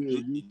 Father, do a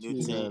Do new a new thing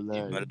in thing our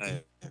in my lives.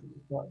 life.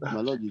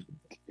 My Lord,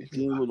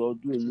 King, O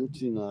Lord, do a new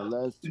thing in our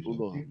lives, O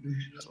Lord.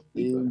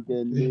 In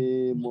the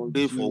name of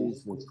Pray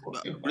Jesus.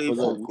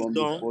 for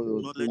wisdom,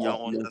 knowledge,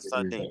 and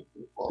understanding.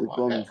 We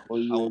come before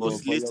you, O I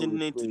Lord. was Father, we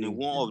listening to pray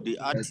one of the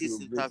that artists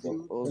you visit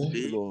interview us, O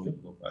today, Lord.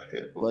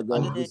 Father,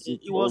 and then visit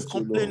he was us, O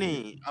Lord.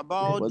 complaining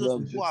about those Father,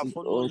 people who are visit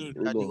following us, him,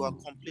 O that they were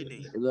Lord.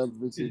 complaining. Father,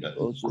 visit us,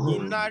 O He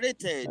Lord.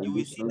 narrated, you And will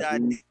we see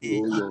that continue, O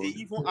they Lord,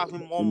 even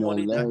having more in our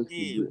money than lives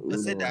him. today, O They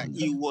said that Lord.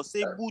 he was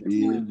able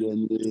In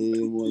the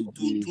name of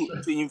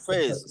Jesus. to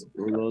invest.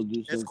 O Lord,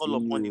 do Let's something call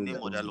upon the new,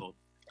 name O of the Lord. Lord.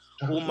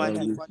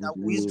 Almighty Do Father,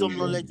 something new, wisdom,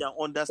 O Lord. knowledge, and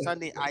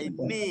understanding I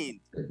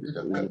need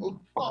O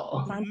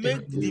Lord. to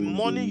make the In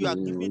money you the are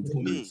name giving of to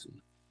me. Jesus.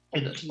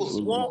 O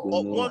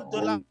Lord, $1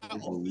 thank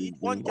you of for it,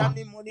 one wisdom.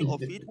 Ghana money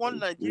of it, one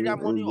Nigeria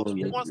O money of Lord,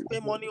 it, let one me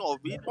Spain money of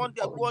it,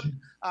 one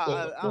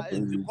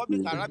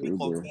Republic grace, Arabic O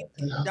of Lord. it.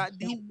 That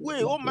the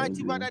way,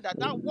 Almighty Father, that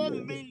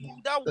 1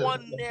 million, that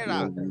 1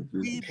 naira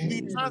will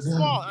be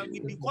transformed and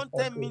will become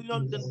 $10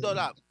 million.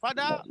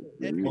 Father,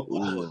 help me, O O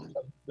Lord.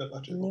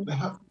 Lord.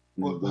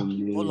 In the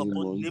Call name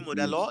upon the of name of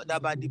the Jesus. Lord,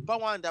 that by the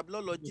power and the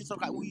blood of Jesus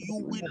Christ, you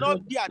will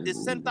not be at the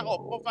center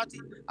of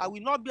poverty. I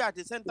will not be at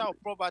the center of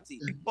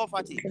poverty.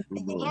 O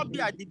You will Lord. not be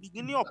at the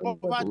beginning of O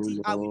poverty.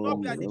 I will not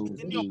Lord, be at the help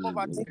beginning of me,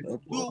 poverty.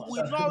 help You us.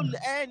 will not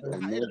end.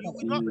 I will You not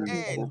will be not in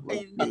end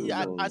poverty, O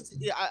Lord.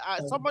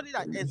 as somebody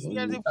that is In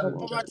experiencing this month,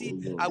 poverty.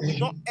 O I Lord. will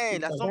not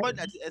end as somebody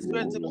that is In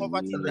experiencing the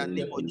poverty in the name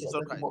name of of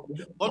Jesus Christ.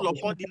 Jesus. Call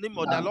upon the name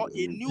of the Lord,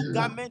 a new In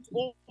garment,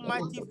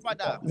 Almighty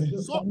Father.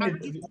 So and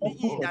give to me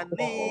in the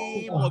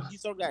name of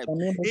Jesus Christ.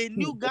 A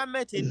new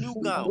garment, a new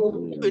the gown,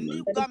 name a of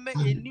new garment,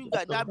 a new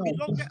gown that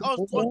belongeth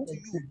unto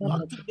you,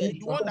 not to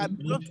the one that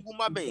belongs to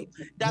woman being,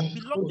 that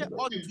belongeth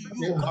unto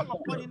you. Call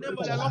upon the name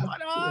of the Lord,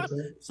 Father.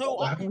 So,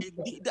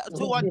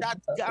 so what that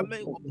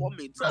garment upon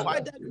me, so why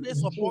that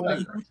grace upon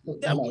me.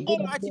 Say,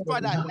 Almighty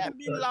Father, let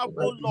me love,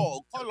 oh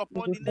Lord. Call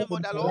upon the name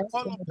of the Lord,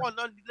 call upon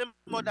the name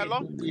of the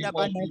Lord, that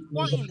by the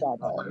power in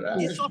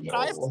Jesus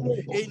Christ,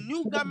 a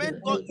new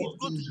garment God is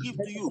going to give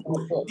to you.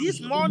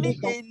 This morning,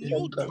 a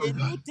new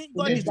thing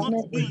God is going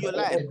to do in your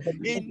life.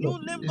 A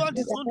new name God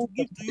is going to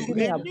give to you.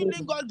 A new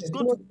name God is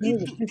going to give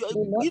to me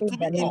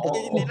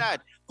in the night.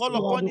 Call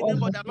upon the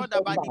name of the Lord,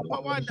 that by the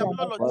power and the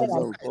blood of Jesus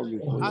Father, we Christ, come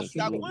before your as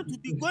we are throne. going to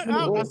be going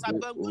out, I as we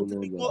pray, are O going to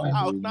be Lord, going that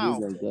out you now.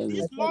 lead and guide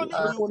This us morning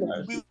into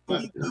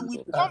victory, O we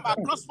Lord. come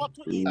across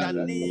fortune in In the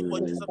the name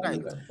of name Jesus of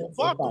Christ. Jesus.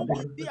 Fortune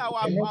will be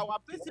our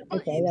principal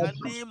in the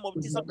name of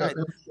Jesus Christ.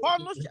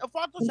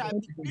 Fortune shall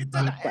be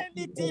greater than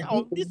anything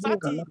on this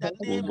earth in the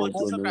O name of Lord,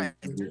 Jesus God, let Christ.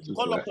 us visit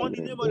Call us, O upon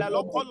the Lord. name of the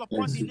Lord. Call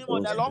upon the Visit name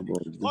of the us, O Lord.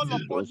 Lord. Call Visit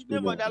upon us, the O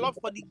name of Lord. the Lord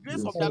for the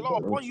grace of the Visit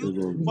Lord upon us, O you,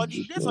 Lord. for the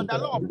Visit grace of us, the O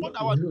Lord upon Lord.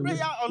 our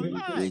prayer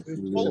In online. the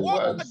For name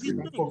what of God is Jesus.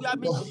 doing, we have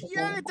been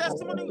sharing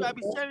testimony. We have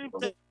been sharing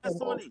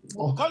testimony.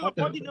 Call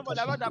upon the name of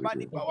the Lord, that by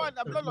the power and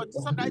the blood of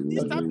Jesus Christ,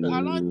 this time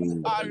around you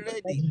are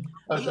ready.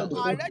 You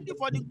are ready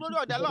for the glory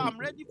of the Lord. I'm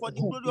ready for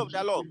the glory of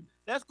the Lord.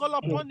 Let's call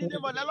upon the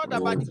name of the Lord,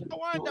 that by the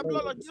power and the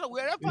blood of Jesus,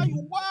 wherever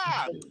you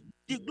are,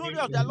 the glory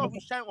of the Lord will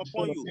shine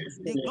upon you.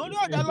 The glory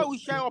of the Lord will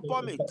shine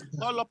upon me.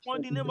 Call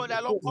upon the name of the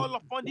Lord. Call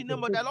upon the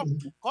name of the Lord.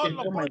 Call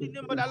upon the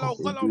name of the Lord.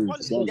 Call Again, upon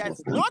the shine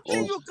There's upon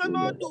nothing us, you O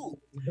cannot Lord. do.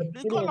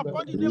 They call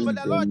upon the name of In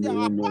the the Lord. They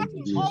are name apart of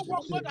from all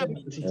what Jesus. God has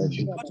been doing.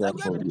 Every trap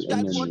Whatever of the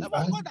enemy,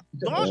 God has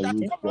done that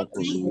every come trap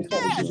unto of the you,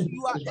 wicked yes, one,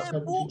 you are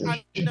able let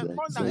and it be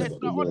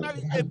exposed, O Lord.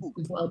 extraordinarily able.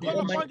 Call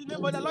upon the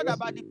name of the Lord, that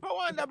by the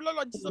power and the blood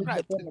of Jesus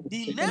Christ,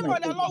 the name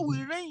of the Lord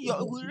will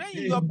reign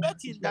in your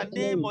birth in the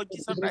name of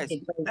Jesus Christ.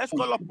 Let's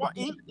call upon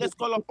him. Let's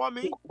call upon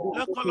me.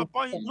 Let's call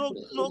upon him. No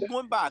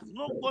going back.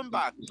 No going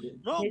back.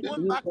 No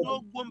going back.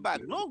 No going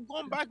back. No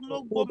going back.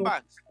 No going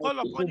back. Call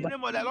upon the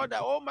name of the Lord, the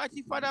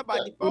Almighty Father, by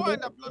the power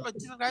and the blood of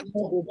Jesus Christ.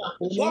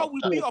 God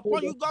will be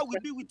upon you. God will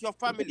be with your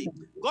family.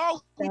 God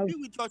will be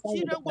with your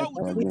children. God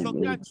will be Father, with your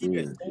Lord,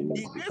 grandchildren. pray.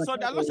 The grace of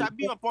the Lord shall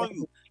be upon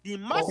you. The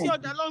mercy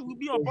of the Lord will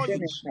be upon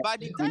you. By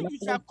the time you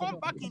shall come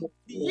back in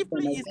the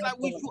evening, it's like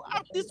we should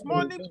have this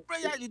morning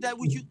prayer that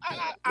we should,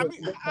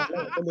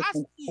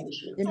 ask it.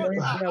 So,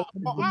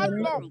 for how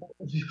long?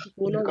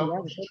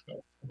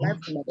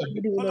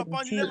 Call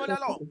upon the name of the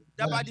Lord,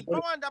 that by the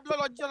power and the blood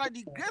of Jesus,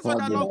 the grace of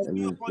the Father, Lord will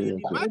be every upon you. prayer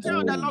The for mighty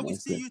of the all Lord will my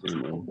see you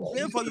through. settlement.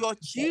 Pray for your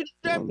children,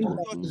 pray for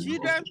your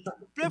children,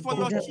 pray for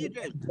your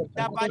children.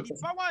 That by the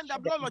power and the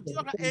blood of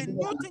Jesus, a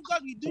new thing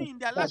God will do in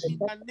their life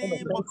in the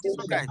name of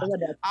Jesus Christ.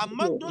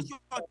 Among those your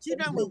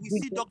children, we will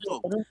see doctor.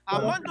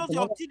 Among those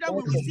your children,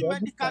 we will see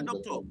medical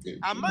doctor.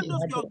 Among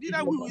those your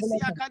children, we will see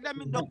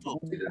academic doctor.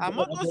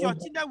 Among those your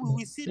children, we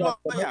will see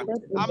lawyer.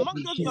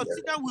 Among those your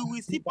children, we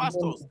will see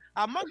pastors.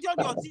 Among those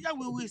your children,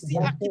 we will see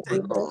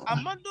architect.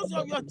 Among those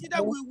of your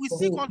children, we will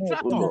see Oh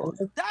contractor. Lord,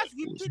 That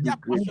will we be speak their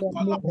grace portion.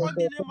 Call upon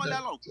the name of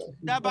the Lord.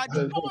 That by the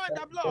power and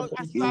the blood,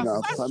 as you are in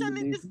our sanctioning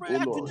families, this oh prayer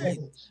Lord. today,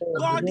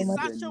 God is In the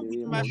sanctioning with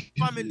name my of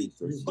family.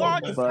 Jesus.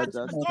 God is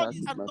Father, start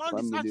with my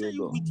family, oh sanctioning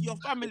you Lord. with your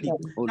family.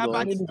 Oh That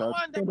by Lord, the start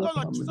power and the with my blood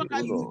of Jesus, family,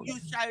 oh you, Lord. you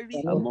shall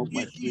Among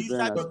my you children,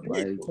 shall be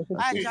great. as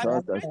I a shall be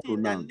child has great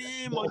in the pronounced,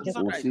 name of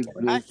Jesus we'll Christ. see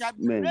I great shall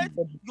be great. men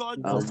Your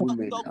and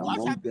women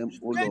God shall bring them,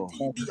 O Lord,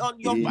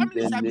 your in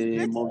family the shall be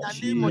great name in of the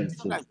name of Jesus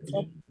Jesus. Christ.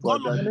 Call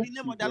Father, upon the the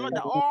name of the Lord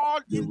that children, all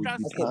they will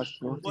hindrances, depart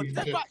from,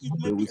 whatever it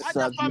may they be, will other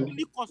serve you,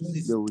 family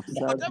causes, they will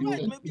serve whatever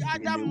it you may be,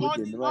 in other a way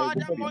they money never or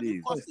even other money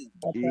believe. causes.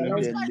 In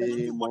the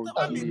name of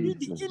Whatever may be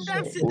the Jesus.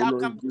 hindrances Oh that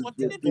Lord, can you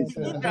continue give to this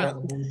be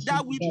hindrance,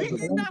 that will be to bring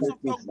hindrance of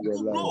your greatness in their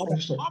life. growth.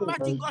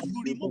 Almighty God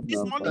should remove Blessing this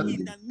our money in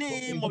family, the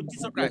name of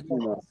Jesus Christ.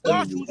 blessing our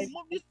God should families.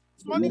 remove this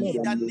In money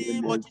in the the name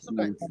name of of Jesus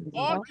Christ. Jesus.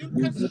 All Give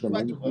hindrances this a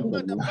by the power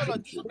and the blood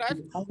of manifestation. Jesus Christ,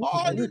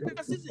 all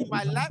hindrances in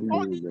my life,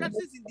 all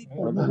hindrances in the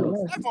Father, Lord,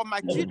 life of my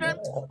Lord, children,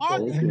 all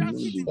let your name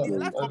hindrances be in the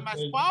life of my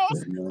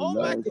spouse. glorified in my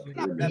Almighty life, God,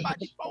 I O pray Lord. by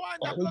the power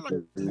and the blood of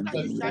Jesus In Christ,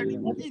 the you shall name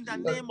remove of in the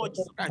Jesus. name of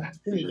Jesus Christ.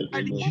 Let I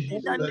the Lord remove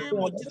in the show name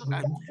of Jesus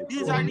Christ.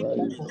 These are removed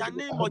arise, in the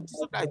name of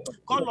Jesus Christ.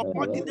 Call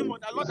upon the name arise,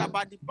 of the Lord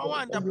by the power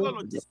and the blood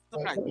of Jesus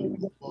Christ.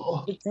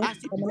 As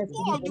the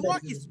people of the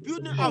world is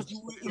building house, you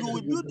will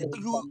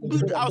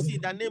build house in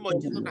the name of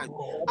Jesus Christ.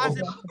 As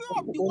the people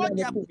of the world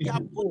they are putting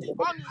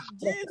on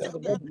jeans,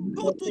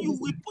 you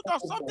will put on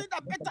something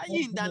that better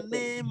you in the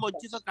name of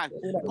Jesus Christ.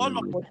 Call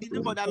upon the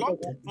name of the Lord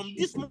from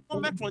this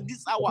moment, from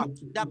this hour,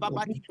 that by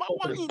the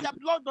power in the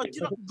blood of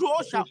Jesus,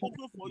 doors shall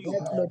open for you.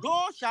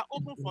 Doors shall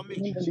open for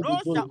me.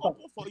 Doors shall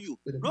open for you.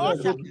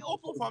 Doors shall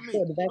open for me.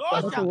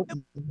 Doors shall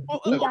open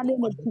for me.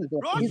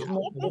 Doors shall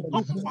open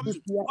for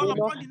me. Call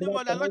upon the name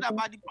of the Lord that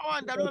by the power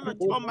and the blood of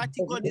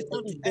Almighty God is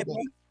going to help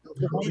you.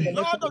 The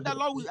Lord of the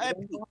Lord will help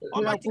you.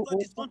 Almighty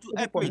God is going to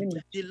help me.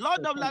 The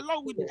Lord of the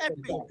Lord will help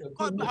me.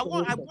 God, I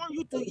want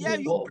you to hear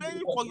you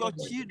praying for your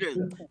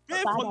children.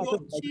 Pray for your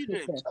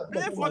children.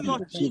 Pray for my your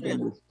children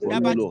children. before That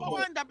you, by the Lord.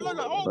 power and the blood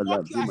of all Father, what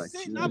I you bring are my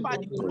saying now children by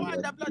the before power you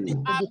and the blood, they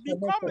again have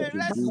become a to do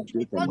recipe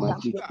great and unto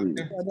mighty you. things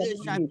They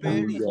shall in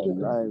perish. their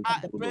lives,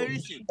 Are O Lord.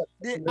 perishing.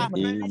 They are In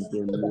perishing.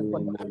 the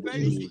name Are of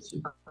perishing. Jesus.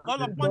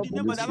 Call upon the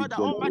name of the Visit Lord. The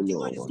them, O Almighty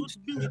God is Lord. going to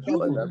be with you.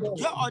 Father,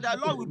 Joy of the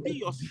Lord will be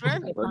your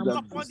strength. Father, Call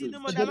upon the visit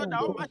name of the them, Lord. O The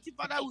Lord. Almighty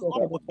Father will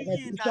uphold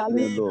you in the Dear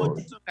name of Lord,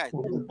 Jesus Christ.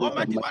 do great and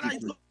Almighty mighty Father is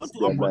things going to in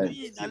their uphold lives.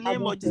 you in the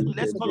name of Jesus. In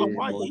Let's the call name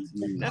upon of him.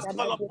 Let's Jesus.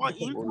 call upon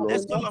him. Oh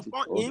Let's Lord, call visit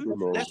upon us, him. O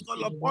Lord. Let's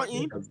call upon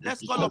him.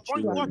 Let's Visit call our upon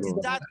him. children, What is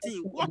Lord. that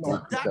thing? What is Take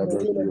it that out of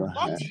thing? your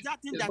What hand. is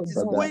that thing that is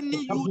Father, weighing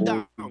you hold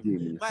down?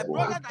 him. My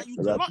brother, that you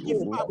Father, cannot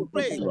even promote him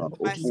pray. into and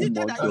My open sister,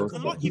 more that you doors for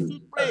cannot even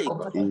him. pray.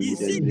 In Is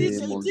the it this?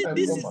 name of Is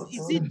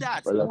Jesus. it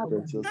that? Father,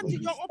 precious Can't you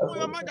Holy just open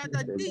your Spirit, mouth take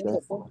that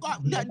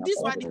that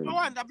this by the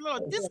power and the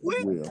blood of this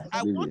week? way of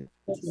I want living.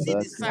 to see Father,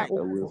 the take sign. it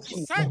away The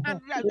from sign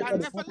and O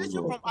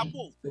revelation Lord. from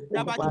above.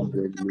 That by the In power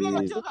the and the blood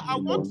of Jesus, I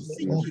name want of to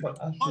see Jesus. it.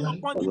 Call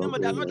upon the Father, name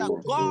of the very, Lord that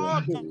very,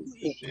 God can very do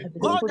it.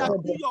 God that better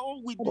do your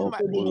own will do of my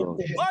O own.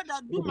 Lord. God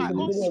that do my own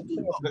will do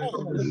your own.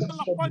 Call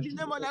upon the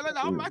name of the Lord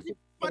that Almighty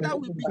Father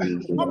will be.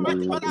 In the Almighty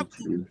name Father of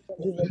Jesus.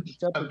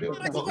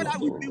 Almighty Father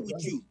will be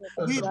with you.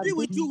 Will be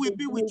with you, will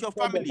be with your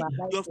family.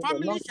 Your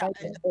family shall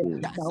excel.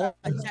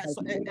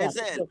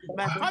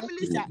 My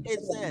family shall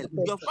excel.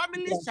 Your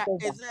family shall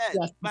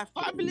excel. My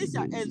family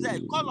shall excel.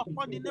 Call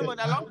upon the name of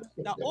the Lord.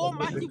 The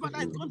Almighty Father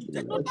is going to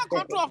take total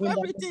control of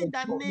everything in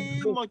the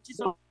name of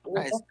Jesus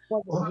Christ.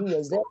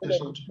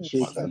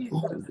 Please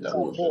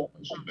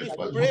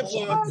pray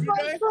for your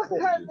children.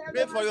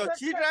 Pray for your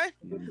children.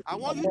 I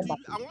want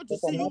to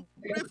see you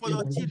pray for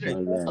your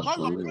children.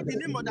 Call upon the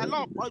name of the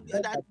Lord,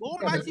 that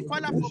Almighty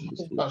Father for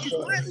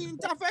divine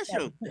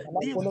intervention,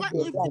 divine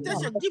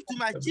invitation. Give to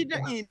my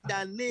children in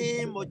the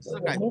name of Jesus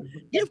Christ.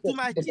 Give to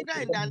my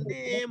children in the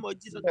name of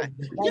Jesus Christ.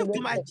 Give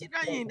to my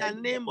children in the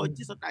name of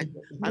Jesus Christ.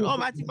 And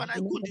Almighty Father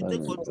is going to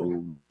take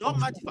control. The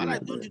Almighty Father is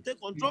going to take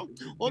control.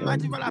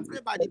 Almighty Father, I pray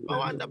by the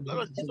power and the blood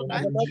of Jesus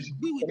Christ.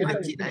 Be with my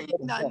children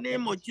in the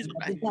name of Jesus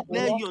Christ.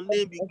 Let your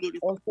name be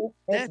glorified.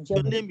 Let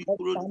your name be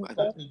glorified.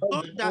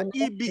 So that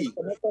it be.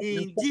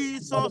 In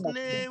Jesus'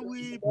 name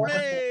we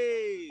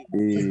pray.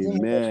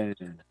 Amen.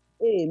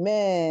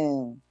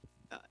 Amen.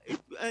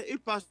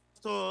 If Pastor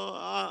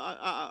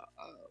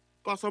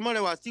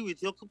Mare was still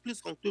with you,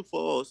 please conclude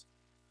for us.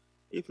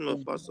 If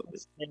not, Pastor.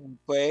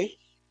 Pray.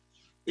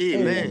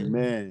 Amen.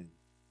 Amen.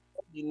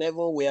 In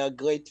heaven, we are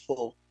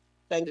grateful.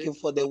 Thank you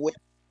for the way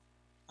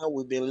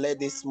we've been led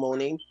this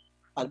morning.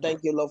 And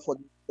thank you, Lord, for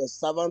the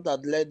servant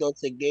that led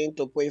us again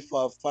to pray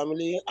for our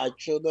family, our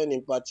children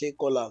in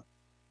particular.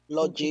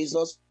 Lord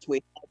Jesus,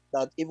 we ask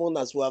that even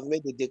as we have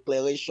made the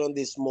declaration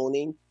this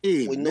morning,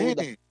 we know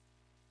that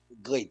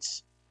great.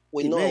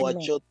 We know our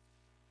children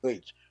are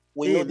great.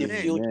 We know the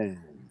future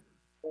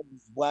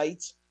is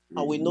bright,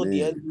 and we know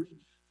the end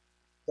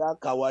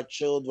dark our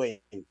children.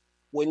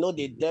 We know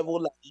the devil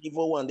and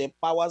evil and the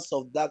powers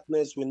of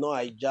darkness will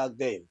not hijack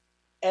them.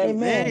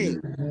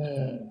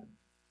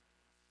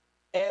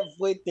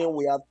 Everything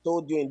we have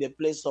told you in the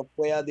place of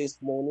prayer this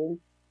morning,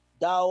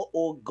 thou,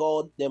 O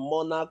God, the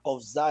monarch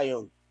of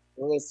Zion,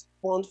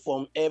 respond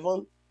from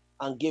heaven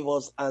and give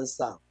us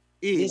answer.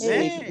 This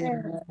week,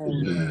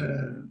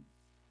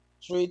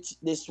 treat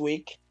this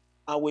week,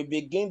 and we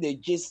begin the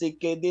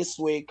GCK this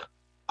week.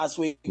 As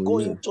we go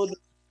into the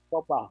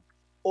proper,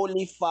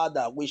 Holy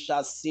Father, we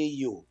shall see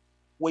you.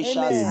 We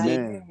shall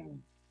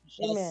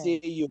see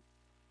you.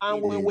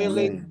 And we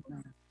will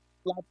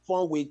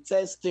platform with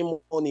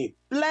testimony,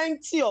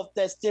 plenty of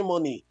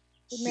testimony.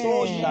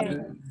 So shall it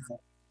Amen.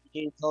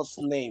 be in Jesus'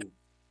 name.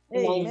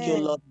 Thank you,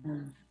 Amen. Lord.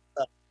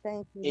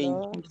 Thank you, In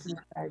Lord. Jesus'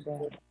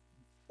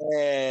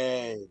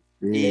 Amen.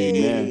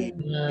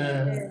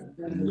 Amen.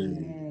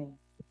 Amen.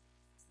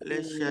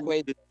 Let's share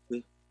name.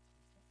 this.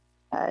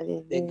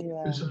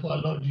 Hallelujah. Praise of our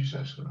Lord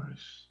Jesus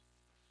Christ.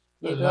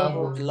 The The love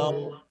love of of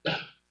Lord, God,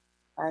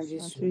 and the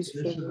And sweet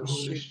the the Holy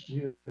fellowship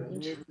Spirit, of the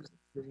Holy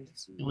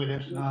Spirit be with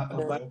us now and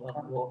abide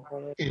forevermore.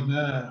 forever.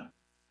 Amen.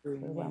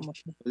 Amen.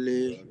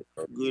 Holy,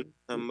 good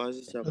and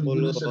mercy shall And follow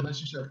goodness and us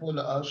mercy shall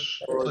follow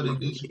us all all the the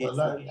days of our days of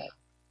life.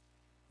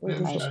 And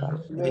we I shall shall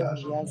dwell in the dwell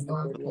house in the of the house of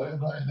Lord the Lord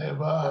forever and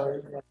ever.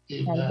 forever.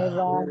 and Amen.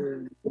 ever.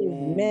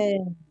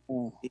 Amen.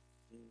 Amen.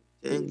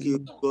 Thank you.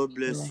 God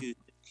bless you.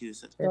 Thank you,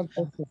 sir. God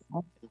bless you,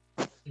 sir.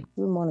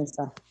 Good morning,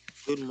 sir.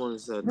 Good morning,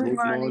 sir. Good Good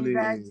morning,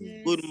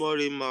 morning. Good Daddies.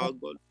 morning, ma.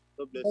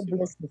 God bless God you, ma.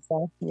 bless you,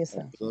 sir. Yes,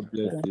 sir. God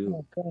bless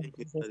you. Thank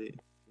you, Daddy.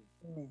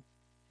 Amen.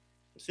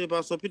 Say,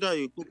 Pastor Peter,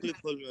 you quickly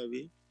call me,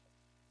 Abby.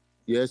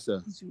 Yes,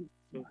 sir.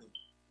 Okay.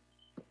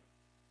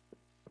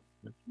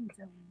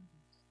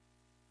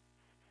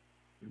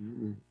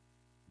 Mm.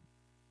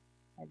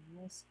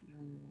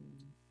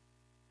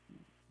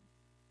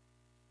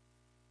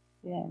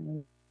 Yeah.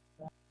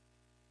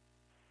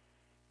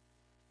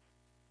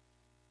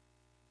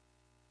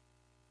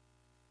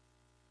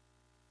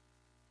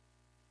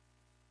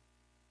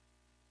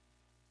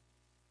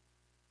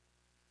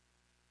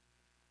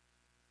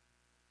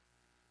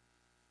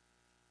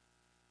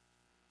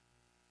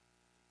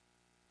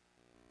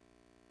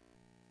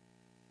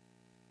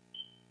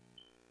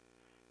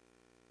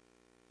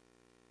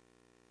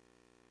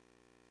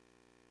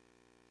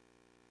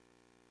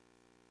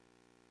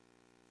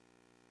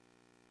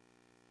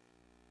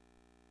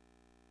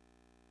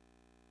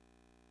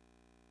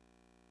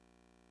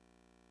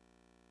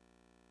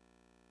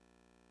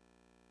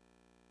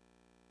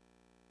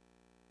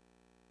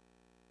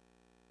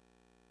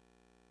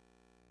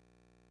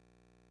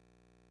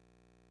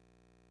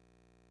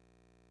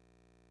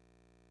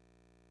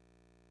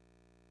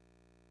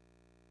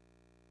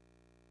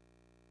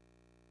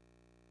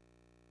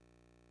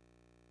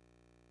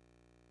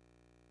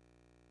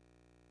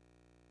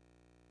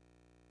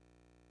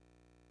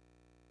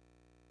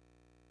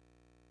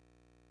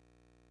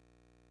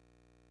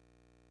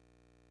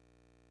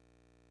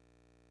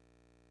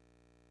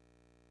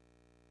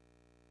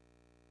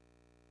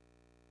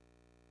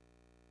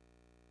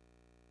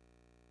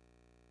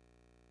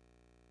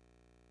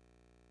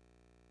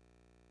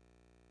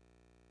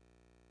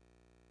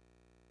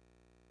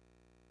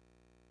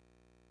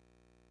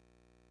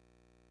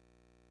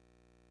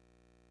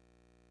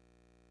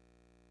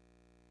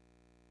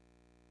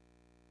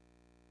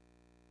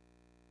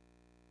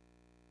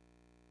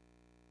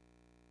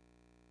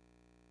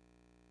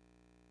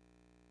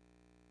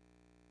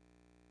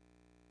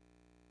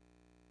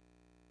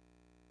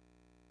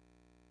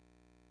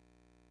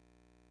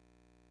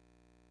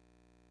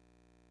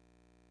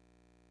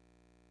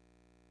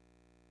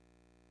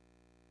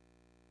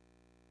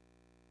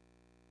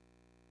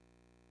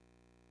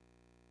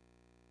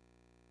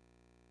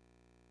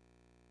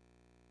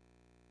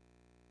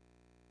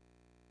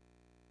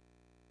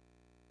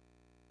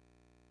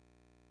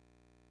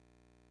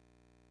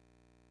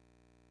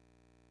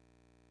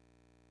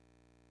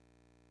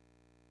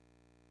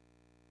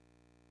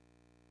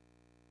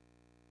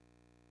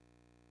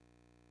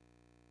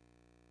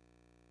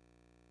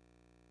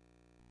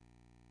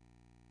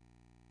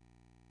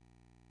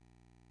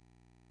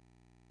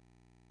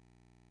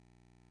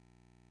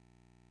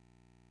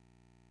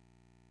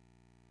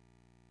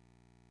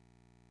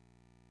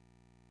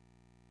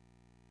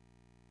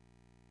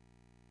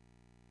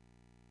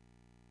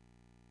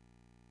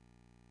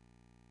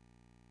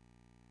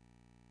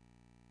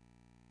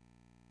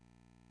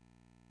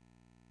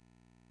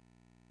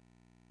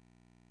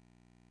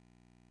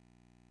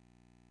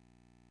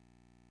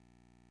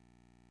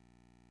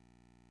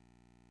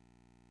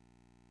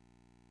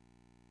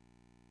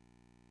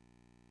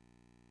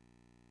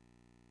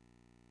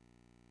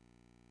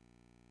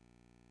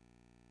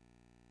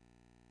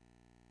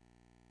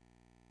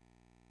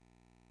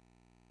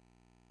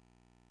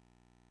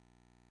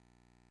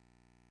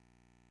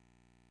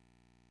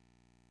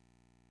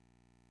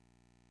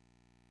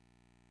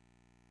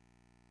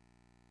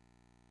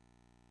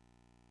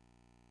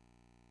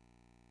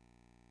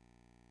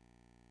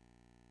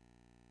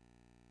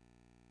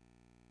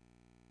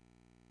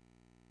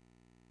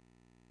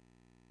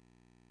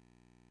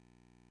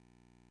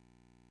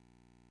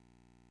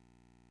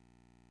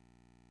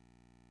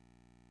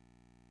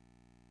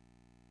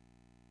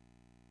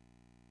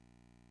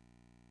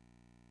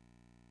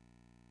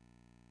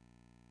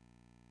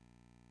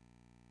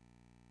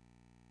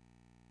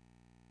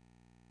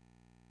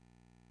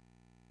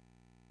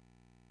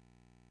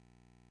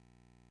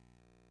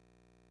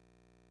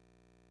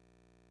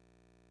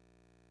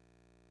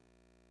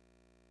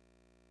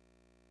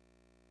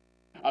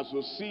 As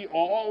you see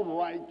all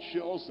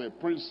righteous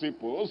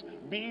principles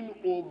being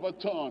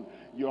overturned,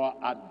 you are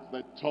at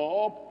the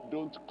top,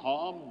 don't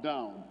calm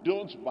down.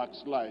 Don't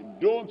backslide.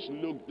 Don't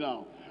look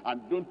down.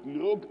 And don't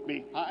look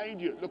behind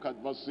you. Look at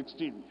verse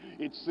 16.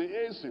 It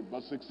says in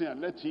verse 16,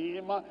 and let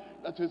him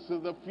that is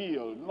in the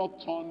field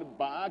not turn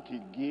back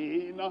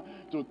again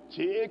to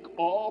take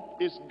up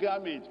his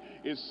garment.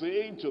 It's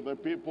saying to the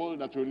people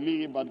that will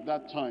live at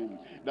that time,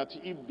 that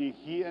if they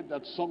hear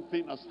that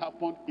something has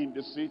happened in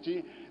the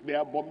city,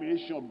 the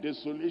abomination of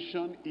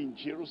desolation in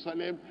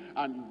Jerusalem,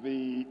 and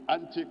the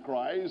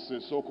Antichrist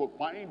is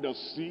occupying the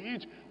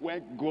seat where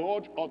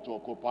God ought to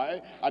occupy,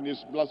 and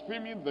is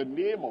blaspheming the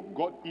name of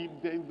God if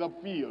they're in the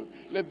field,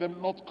 let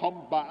them not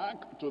come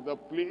back to the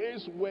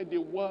place where they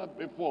were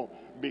before,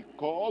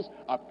 because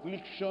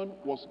affliction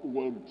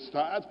will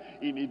start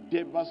in a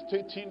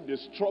devastating,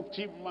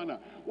 destructive manner.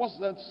 What's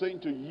that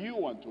saying to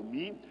you and to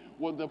me?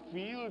 Well, the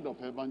field of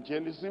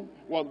evangelism,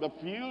 well, the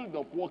field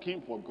of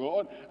working for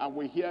God, and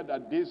we hear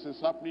that this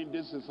is happening,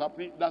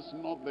 that's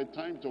not the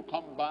time to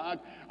come back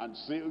and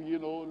say, you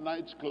know,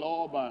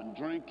 nightclub and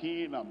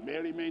drinking and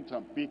merriment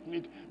and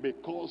picnic,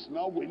 because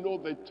now we know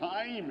the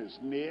time is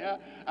near,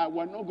 and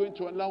we're not going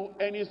to allow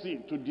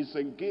anything to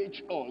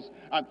disengage us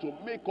and to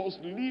make us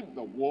leave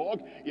the work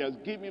he has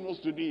given us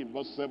to do. In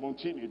verse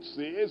 17 it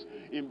says,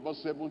 in verse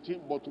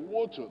 17, but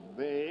woe to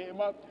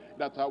them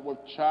that are with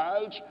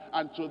child,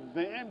 and to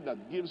them that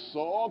give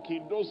suck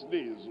in those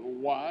days.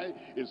 Why?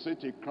 Is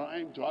it a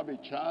crime to have a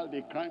child,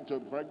 a crime to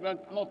be pregnant?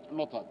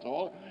 Not at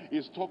all.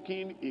 He's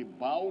talking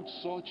about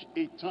such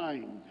a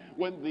time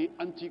when the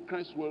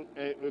Antichrist will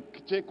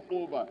take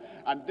over,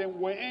 and then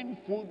when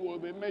food will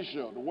be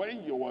measured,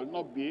 when you will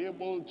not be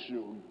able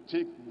to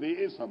take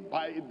this and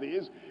buy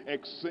this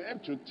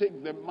except to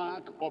take the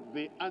mark of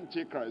the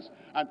Antichrist.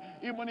 And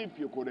even if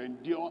you could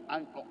endure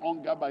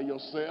hunger by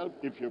yourself,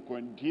 if you could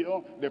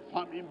endure the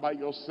famine by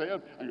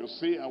yourself, and you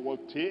say, I will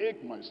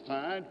take my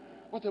stand,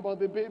 what about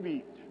the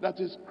baby that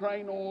is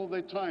crying all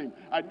the time?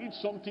 I need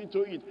something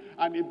to eat.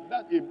 And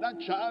if that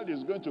child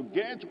is going to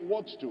get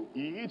what to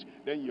eat,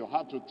 then you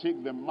have to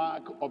take the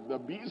mark of the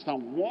beast.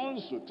 And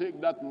once you take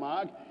that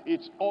mark,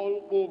 it's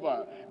all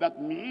over.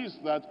 That means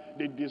that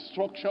the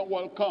destruction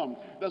will come.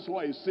 That's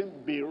why he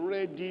said, be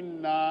ready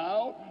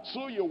now,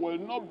 so you will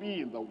not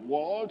be in the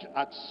world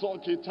at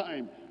such a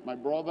time. My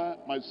brother,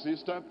 my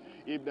sister,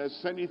 if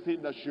there's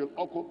anything that should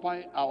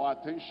occupy our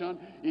attention,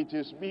 it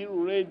is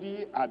being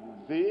ready at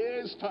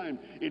this time.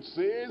 It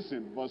says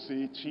in verse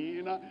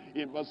 18,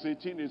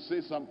 it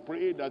says, and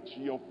pray that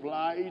your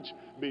flight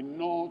be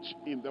not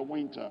in the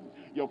winter.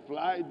 Your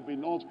flight be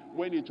not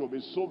when it will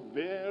be so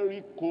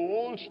very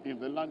cold in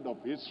the land of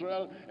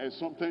Israel, and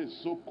sometimes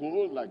so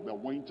cold like the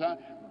winter,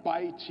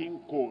 biting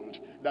cold,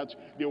 that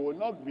they will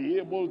not be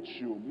able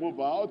to move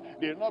out,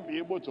 they will not be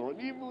able to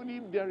run, even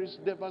if there is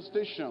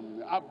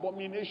devastation,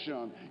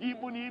 abomination,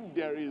 even if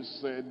there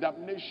is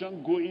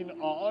damnation going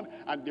on,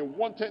 and they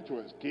wanted to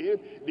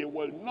escape, they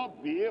will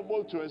not be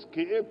able to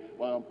escape.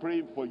 Well, I'm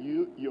praying for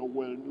you, you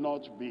will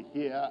not be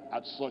here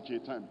at such a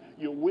time.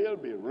 You will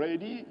be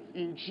ready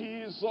in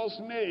Jesus'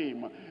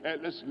 name.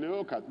 Let's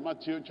look at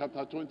Matthew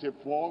chapter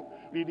 24,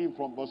 reading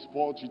from verse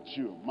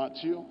 42.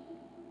 Matthew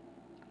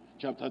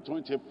chapter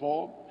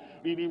 24,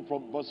 reading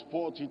from verse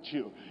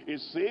 42.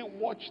 It's saying,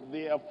 watch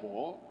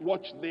therefore,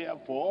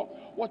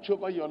 watch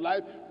over your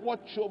life,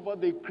 watch over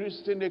the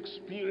Christian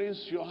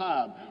experience you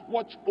have,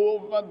 watch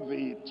over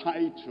the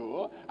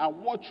title,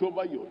 and watch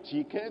over your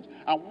ticket,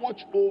 and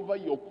watch over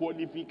your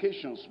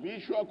qualification,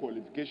 spiritual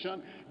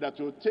qualification that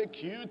will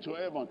take you to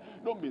heaven.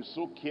 Don't be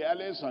so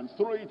careless and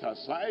throw it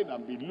aside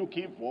and be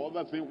looking for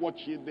other things. Watch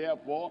ye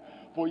therefore,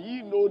 for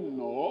ye know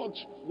not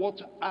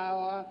what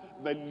hour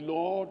the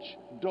Lord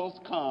doth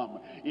come.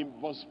 In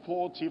verse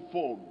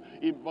 44,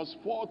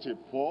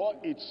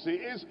 it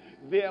says,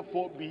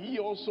 therefore be ye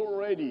also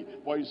ready,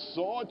 for in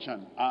such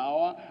an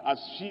hour as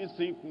ye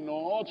think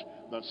not,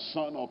 the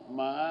Son of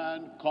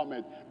Man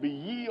cometh. Be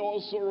ye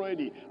also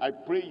ready. I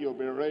pray you'll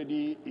be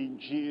ready in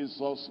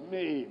Jesus'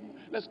 name.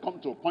 Let's come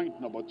to point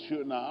number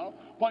 2 now.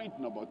 Point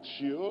number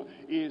 2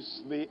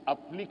 is the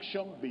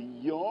affliction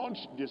beyond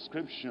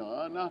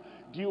description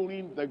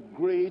during the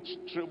great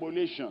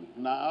tribulation.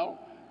 Now,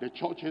 the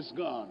church is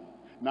gone.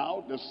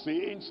 Now the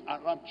saints are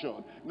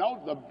raptured.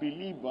 Now the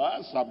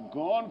believers have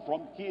gone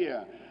from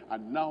here.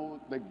 And now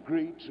the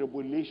great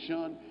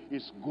tribulation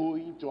is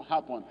going to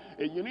happen.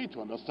 And you need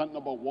to understand,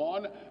 number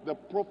 1, the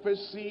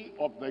prophecy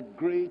of the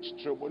great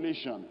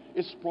tribulation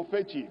is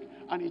prophetic.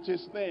 And it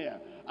is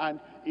there. And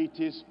it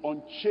is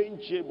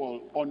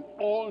unchangeable,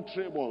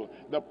 unalterable.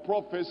 The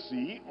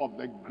prophecy of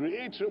the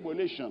great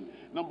tribulation.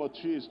 Number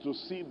 2 is to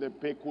see the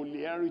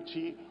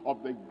peculiarity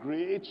of the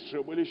great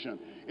tribulation.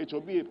 It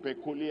will be a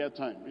peculiar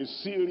time, a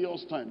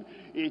serious time,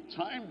 a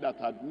time that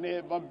had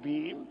never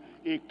been,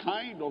 a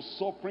kind of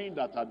suffering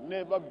that had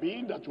never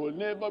been, that will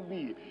never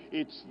be.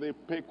 It's the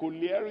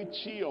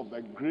peculiarity of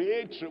the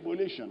great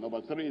tribulation.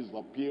 Number 3 is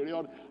the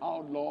period.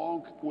 How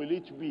long will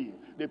it be?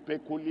 The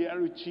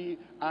peculiarity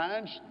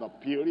and the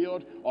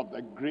period. of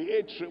the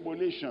great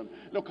tribulation.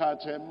 Look at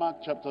Mark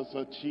chapter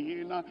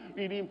 13,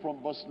 reading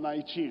from verse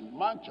 19.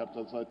 Mark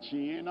chapter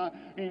 13,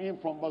 reading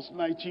from verse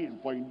 19.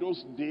 For in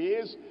those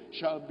days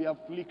shall be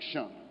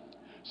affliction,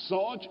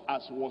 such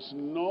as was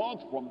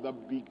not from the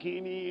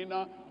beginning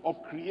of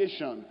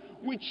creation,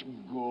 which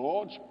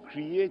God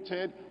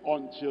created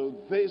until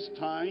this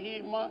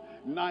time,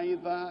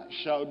 neither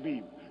shall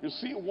be. You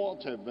see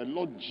what the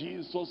Lord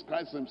Jesus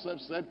Christ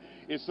himself said?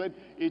 He said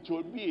it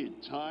will be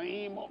a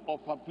time of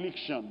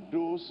affliction.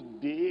 Those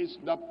days,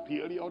 that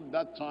period,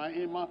 that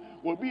time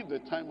will be the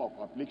time of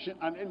affliction.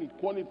 And then it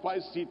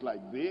qualifies it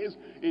like this.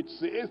 It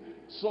says,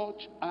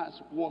 such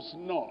as was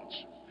not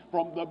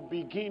from the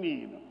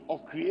beginning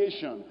of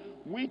creation,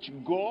 which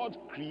God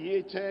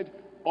created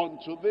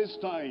unto this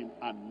time,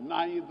 and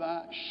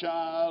neither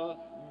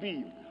shall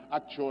be.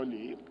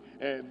 Actually,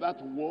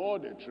 that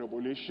word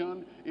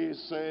tribulation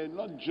is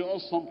not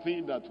just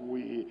something that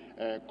we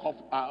cough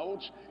out.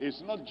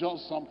 It's not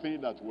just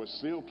something that we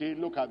say, okay,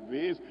 look at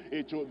this,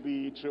 it will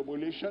be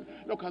tribulation.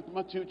 Look at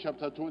Matthew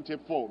chapter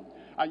 24,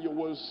 and you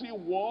will see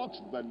what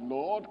the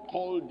Lord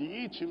called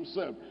it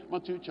himself.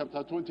 Matthew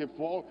chapter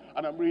 24,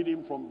 and I'm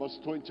reading from verse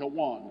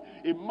 21.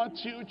 In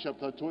Matthew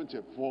chapter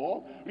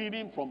 24,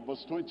 reading from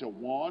verse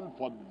 21,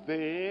 for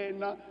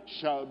then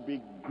shall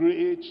be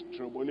great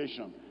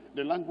tribulation.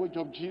 The language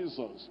of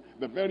Jesus,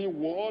 the very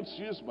words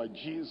used by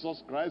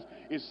Jesus Christ,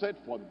 he said,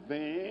 for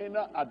then,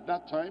 at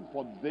that time,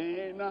 for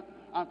then,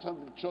 after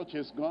the church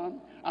is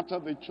gone, after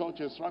the church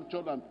is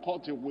raptured and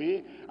caught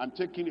away and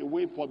taken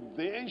away, for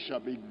then shall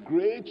be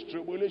great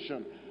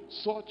tribulation,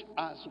 such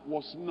as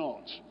was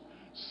not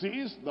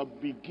since the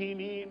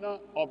beginning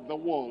of the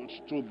world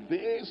to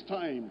this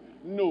time,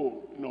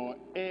 no, nor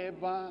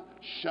ever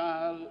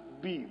shall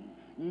be.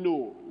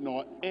 No,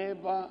 nor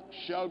ever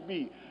shall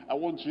be. I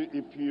want you,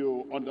 if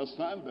you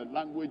understand the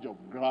language of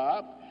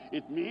graph,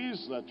 it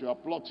means that you are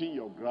plotting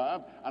your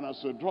graph, and as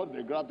you draw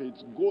the graph,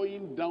 it's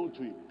going down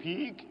to a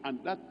peak, and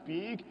that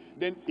peak,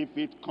 then if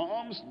it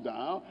comes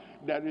down,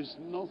 there is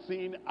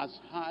nothing as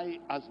high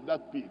as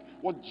that peak.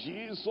 What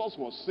Jesus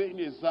was saying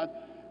is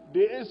that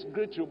this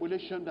great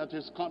tribulation that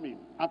is coming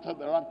after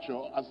the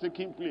rapture has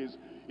taken place.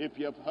 If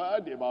you have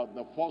heard about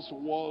the First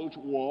World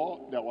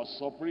War, there were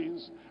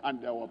sufferings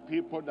and there were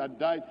people that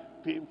died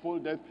painful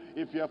death.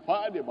 If you have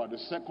heard about the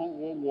Second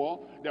World War,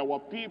 there were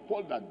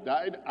people that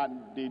died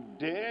and the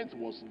death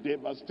was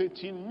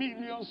devastating.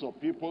 Millions of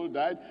people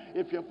died.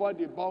 If you have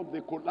heard about the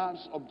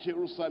collapse of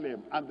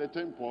Jerusalem and the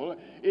temple,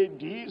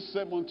 AD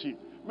 70,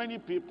 many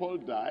people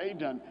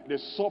died and the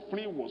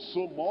suffering was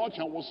so much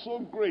and was so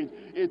great.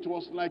 It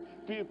was like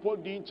people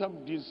didn't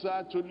have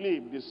desire to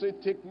live. They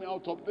said, take me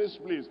out of this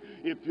place.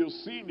 If you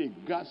see the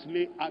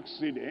ghastly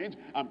accident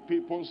and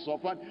people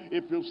suffered,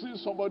 if you see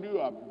somebody who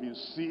have been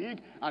sick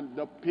and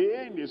the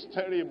pain is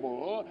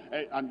terrible,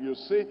 and you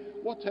say,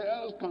 what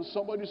else can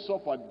somebody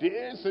suffer?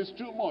 This is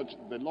too much.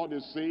 The Lord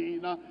is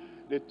saying,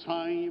 the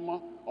time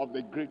of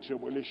the great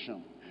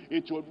tribulation.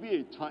 It will be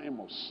a time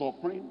of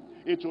suffering.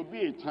 It will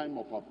be a time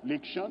of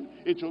affliction.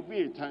 It will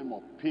be a time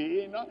of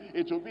pain.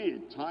 It will be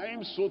a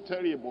time so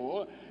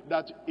terrible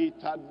that it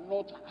had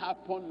not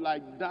happened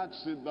like that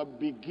since the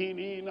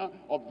beginning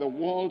of the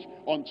world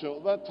until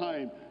that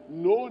time.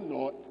 No,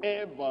 nor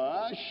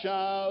ever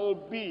shall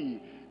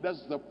be.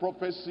 That's the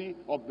prophecy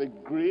of the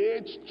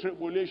great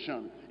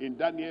tribulation in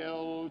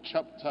Daniel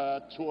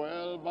chapter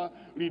 12,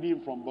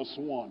 reading from verse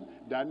 1.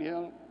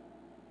 Daniel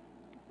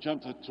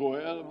chapter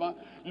 12,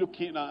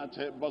 looking at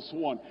verse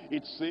 1.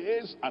 It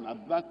says, and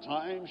at that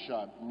time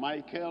shall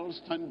Michael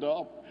stand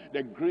up,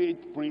 the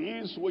great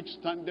prince which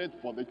standeth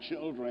for the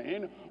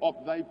children of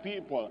thy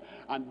people.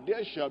 And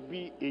there shall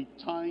be a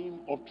time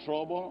of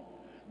trouble.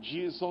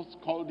 Jesus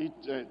called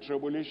it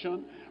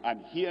tribulation,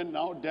 and here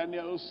now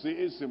Daniel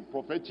says in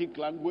prophetic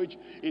language,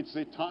 it's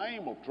a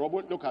time of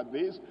trouble. Look at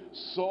this,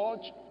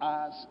 such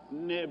as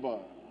never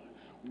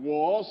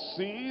was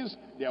since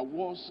there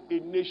was a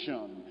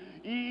nation,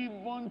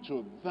 even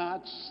to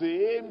that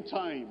same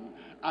time,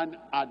 and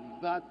at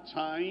that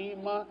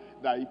time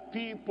thy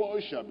people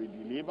shall be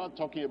delivered.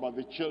 Talking about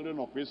the children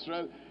of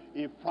Israel,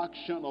 a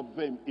fraction of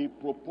them, a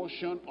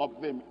proportion of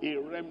them, a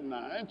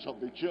remnant of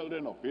the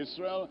children of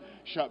Israel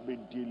shall be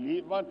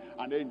delivered.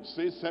 And then it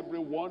says,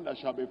 everyone that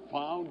shall be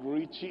found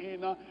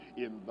written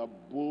in the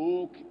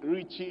book,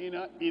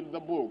 written in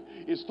the book.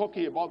 It's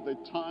talking about the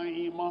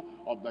time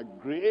of the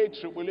great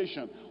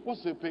tribulation.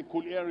 What's the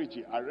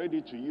peculiarity? I read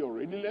it to you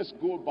already. Let's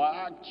go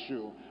back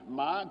to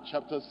Mark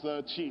chapter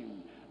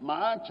 13.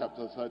 Mark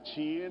chapter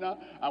 13,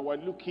 and we're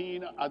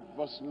looking at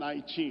verse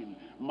 19.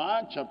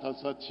 Mark chapter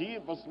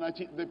 13, verse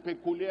 19, the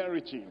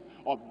peculiarity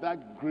of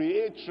that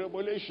great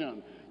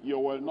tribulation. You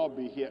will not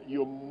be here.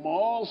 You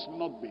must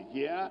not be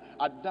here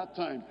at that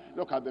time.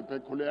 Look at the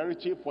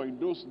peculiarity. For in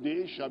those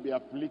days shall be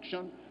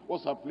affliction.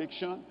 What's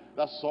affliction?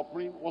 That's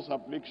suffering. What's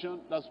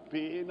affliction? That's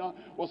pain.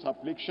 What's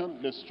affliction?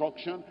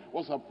 Destruction.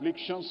 What's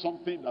affliction?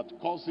 Something that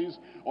causes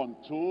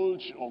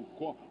untold,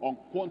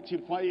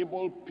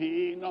 unquantifiable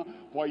pain.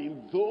 For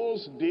in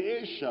those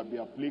days shall be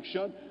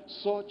affliction,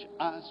 such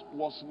as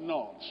was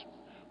not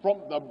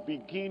from the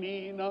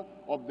beginning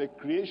of the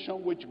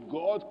creation which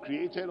God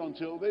created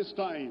until this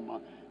time,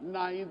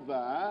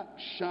 neither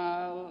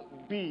shall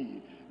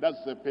be.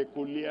 That's the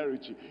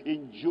peculiarity.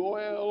 In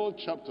Joel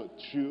chapter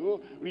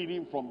 2,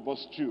 reading from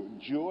verse 2.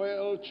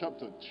 Joel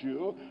chapter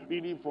 2,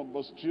 reading from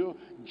verse 2.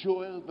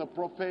 Joel the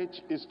prophet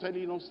is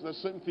telling us the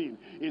same thing.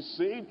 He's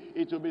saying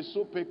it will be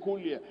so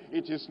peculiar.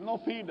 It is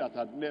nothing that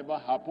had never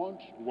happened.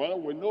 Well,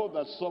 we know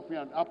that suffering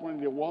had happened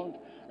in the world.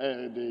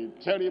 The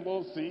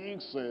terrible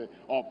things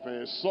of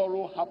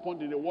sorrow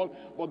happened in the world.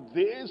 But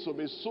this will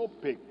be so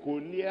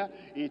peculiar.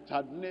 It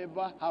had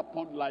never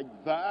happened like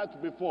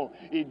that before.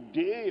 A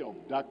day of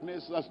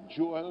darkness. That's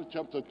Joel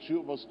chapter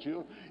 2 verse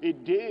 2. A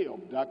day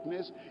of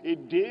darkness. A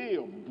day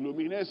of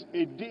gloominess.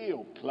 A day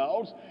of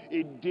clouds.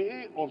 A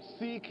day of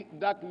thick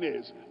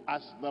darkness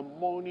as the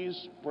morning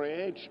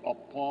spread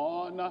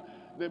upon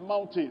the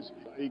mountains.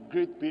 A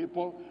great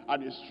people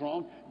and a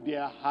strong,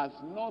 there has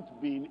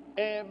not been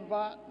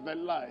ever the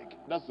like.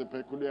 That's the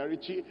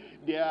peculiarity.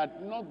 There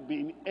had not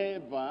been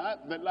ever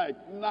the like,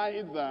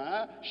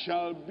 neither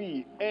shall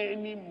be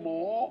any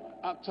more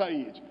after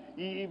it,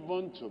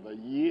 even to the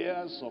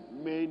years of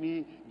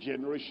many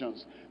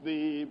generations.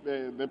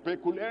 The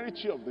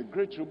peculiarity of the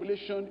Great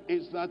Tribulation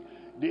is that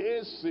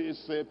this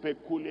is a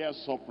peculiar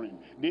suffering.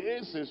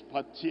 This is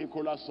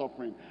particular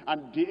suffering.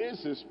 And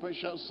this is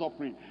special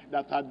suffering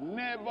that had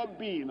never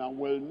been and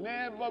will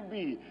never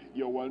be.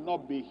 You will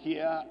not be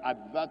here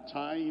at that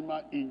time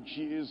in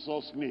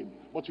Jesus' name.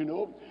 But you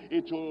know,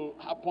 it will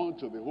happen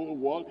to the whole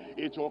world.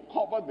 It will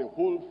cover the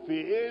whole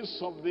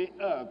face of the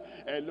earth.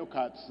 Look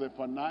at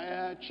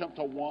Zephaniah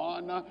chapter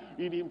 1,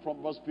 reading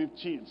from verse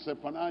 15.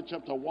 Zephaniah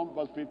chapter 1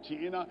 verse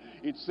 15,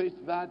 it says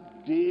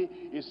that day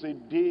is a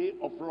day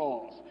of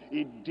wrath,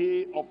 a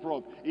day of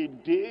wrath, a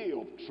day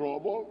of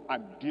trouble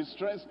and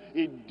distress,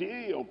 a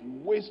day of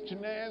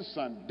wasteness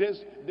and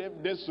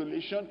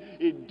desolation,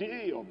 a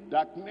day of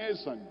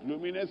darkness and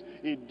gloominess,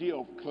 a day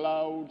of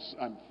clouds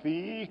and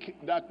thick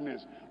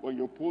darkness. When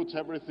you put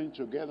everything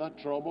together,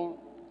 trouble,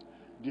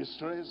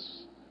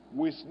 distress,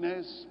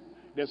 wasteness,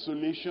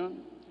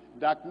 desolation,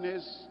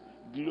 darkness,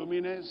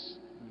 gloominess,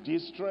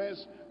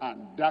 distress,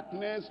 and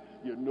darkness,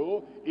 you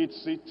know,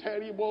 it's a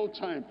terrible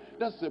time.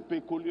 That's the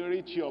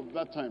peculiarity of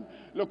that time.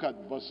 Look at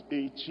verse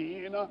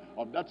 18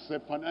 of that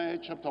Zephaniah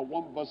chapter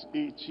 1 verse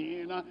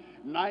 18.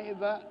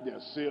 Neither their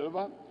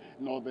silver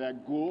nor their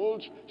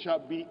gold shall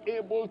be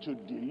able to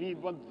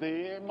deliver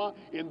them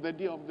in the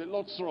day of the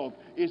Lord's wrath.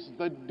 It's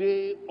the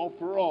day of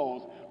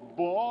wrath.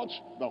 But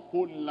the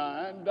whole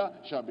land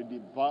shall be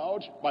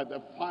devoured by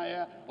the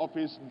fire of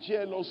his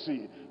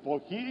jealousy.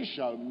 For he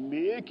shall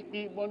make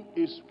even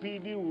a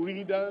speedy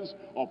riddance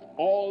of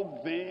all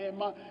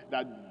them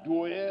that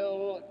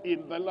dwell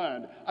in the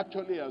land.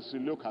 Actually, as you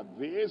look at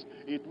this,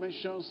 it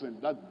mentions in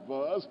that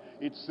verse,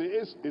 it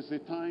says it's the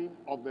time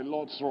of the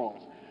Lord's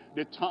wrath.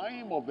 The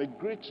time of the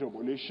Great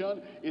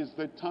Tribulation is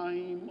the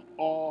time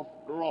of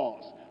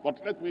wrath. But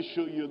let me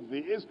show you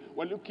this.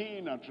 We're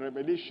looking at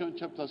Revelation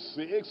chapter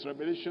 6.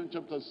 Revelation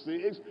chapter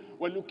 6,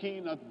 we're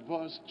looking at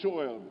verse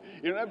 12.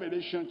 In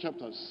Revelation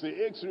chapter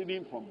 6,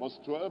 reading from verse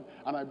 12,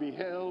 and I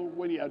beheld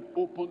when he had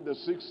opened the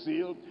sixth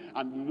seal,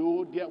 and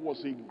lo, there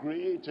was a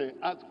great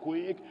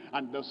earthquake,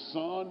 and the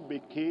sun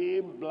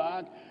became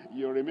black.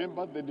 You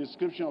remember the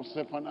description of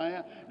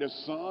Zephaniah? The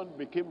sun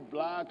became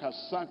black as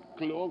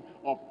sackcloth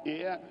of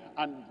hair,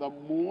 and the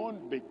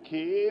moon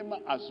became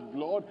as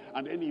blood.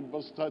 And then in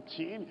verse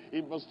 13,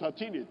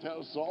 it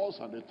tells us,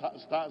 and the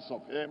stars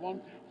of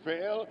heaven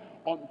fell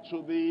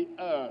unto the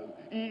earth,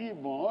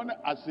 even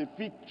as a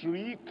fig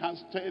tree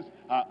casteth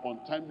her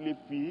untimely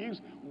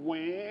figs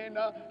when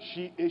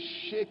she is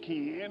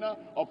shaken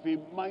of a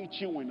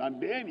mighty wind.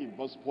 And then in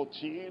verse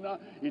 14,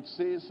 it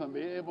says, and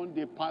the heaven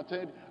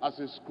departed as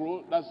a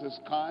scroll. That's the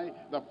sky.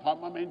 The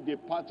firmament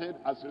departed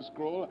as a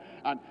scroll.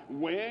 And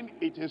when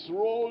it is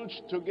rolled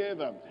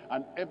together,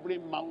 and every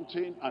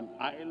mountain and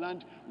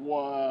island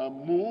were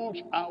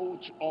moved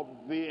out of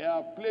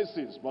their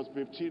places. Verse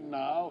 15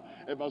 now,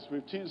 verse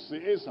 15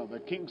 says, and the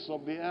kings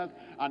of the earth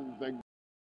and the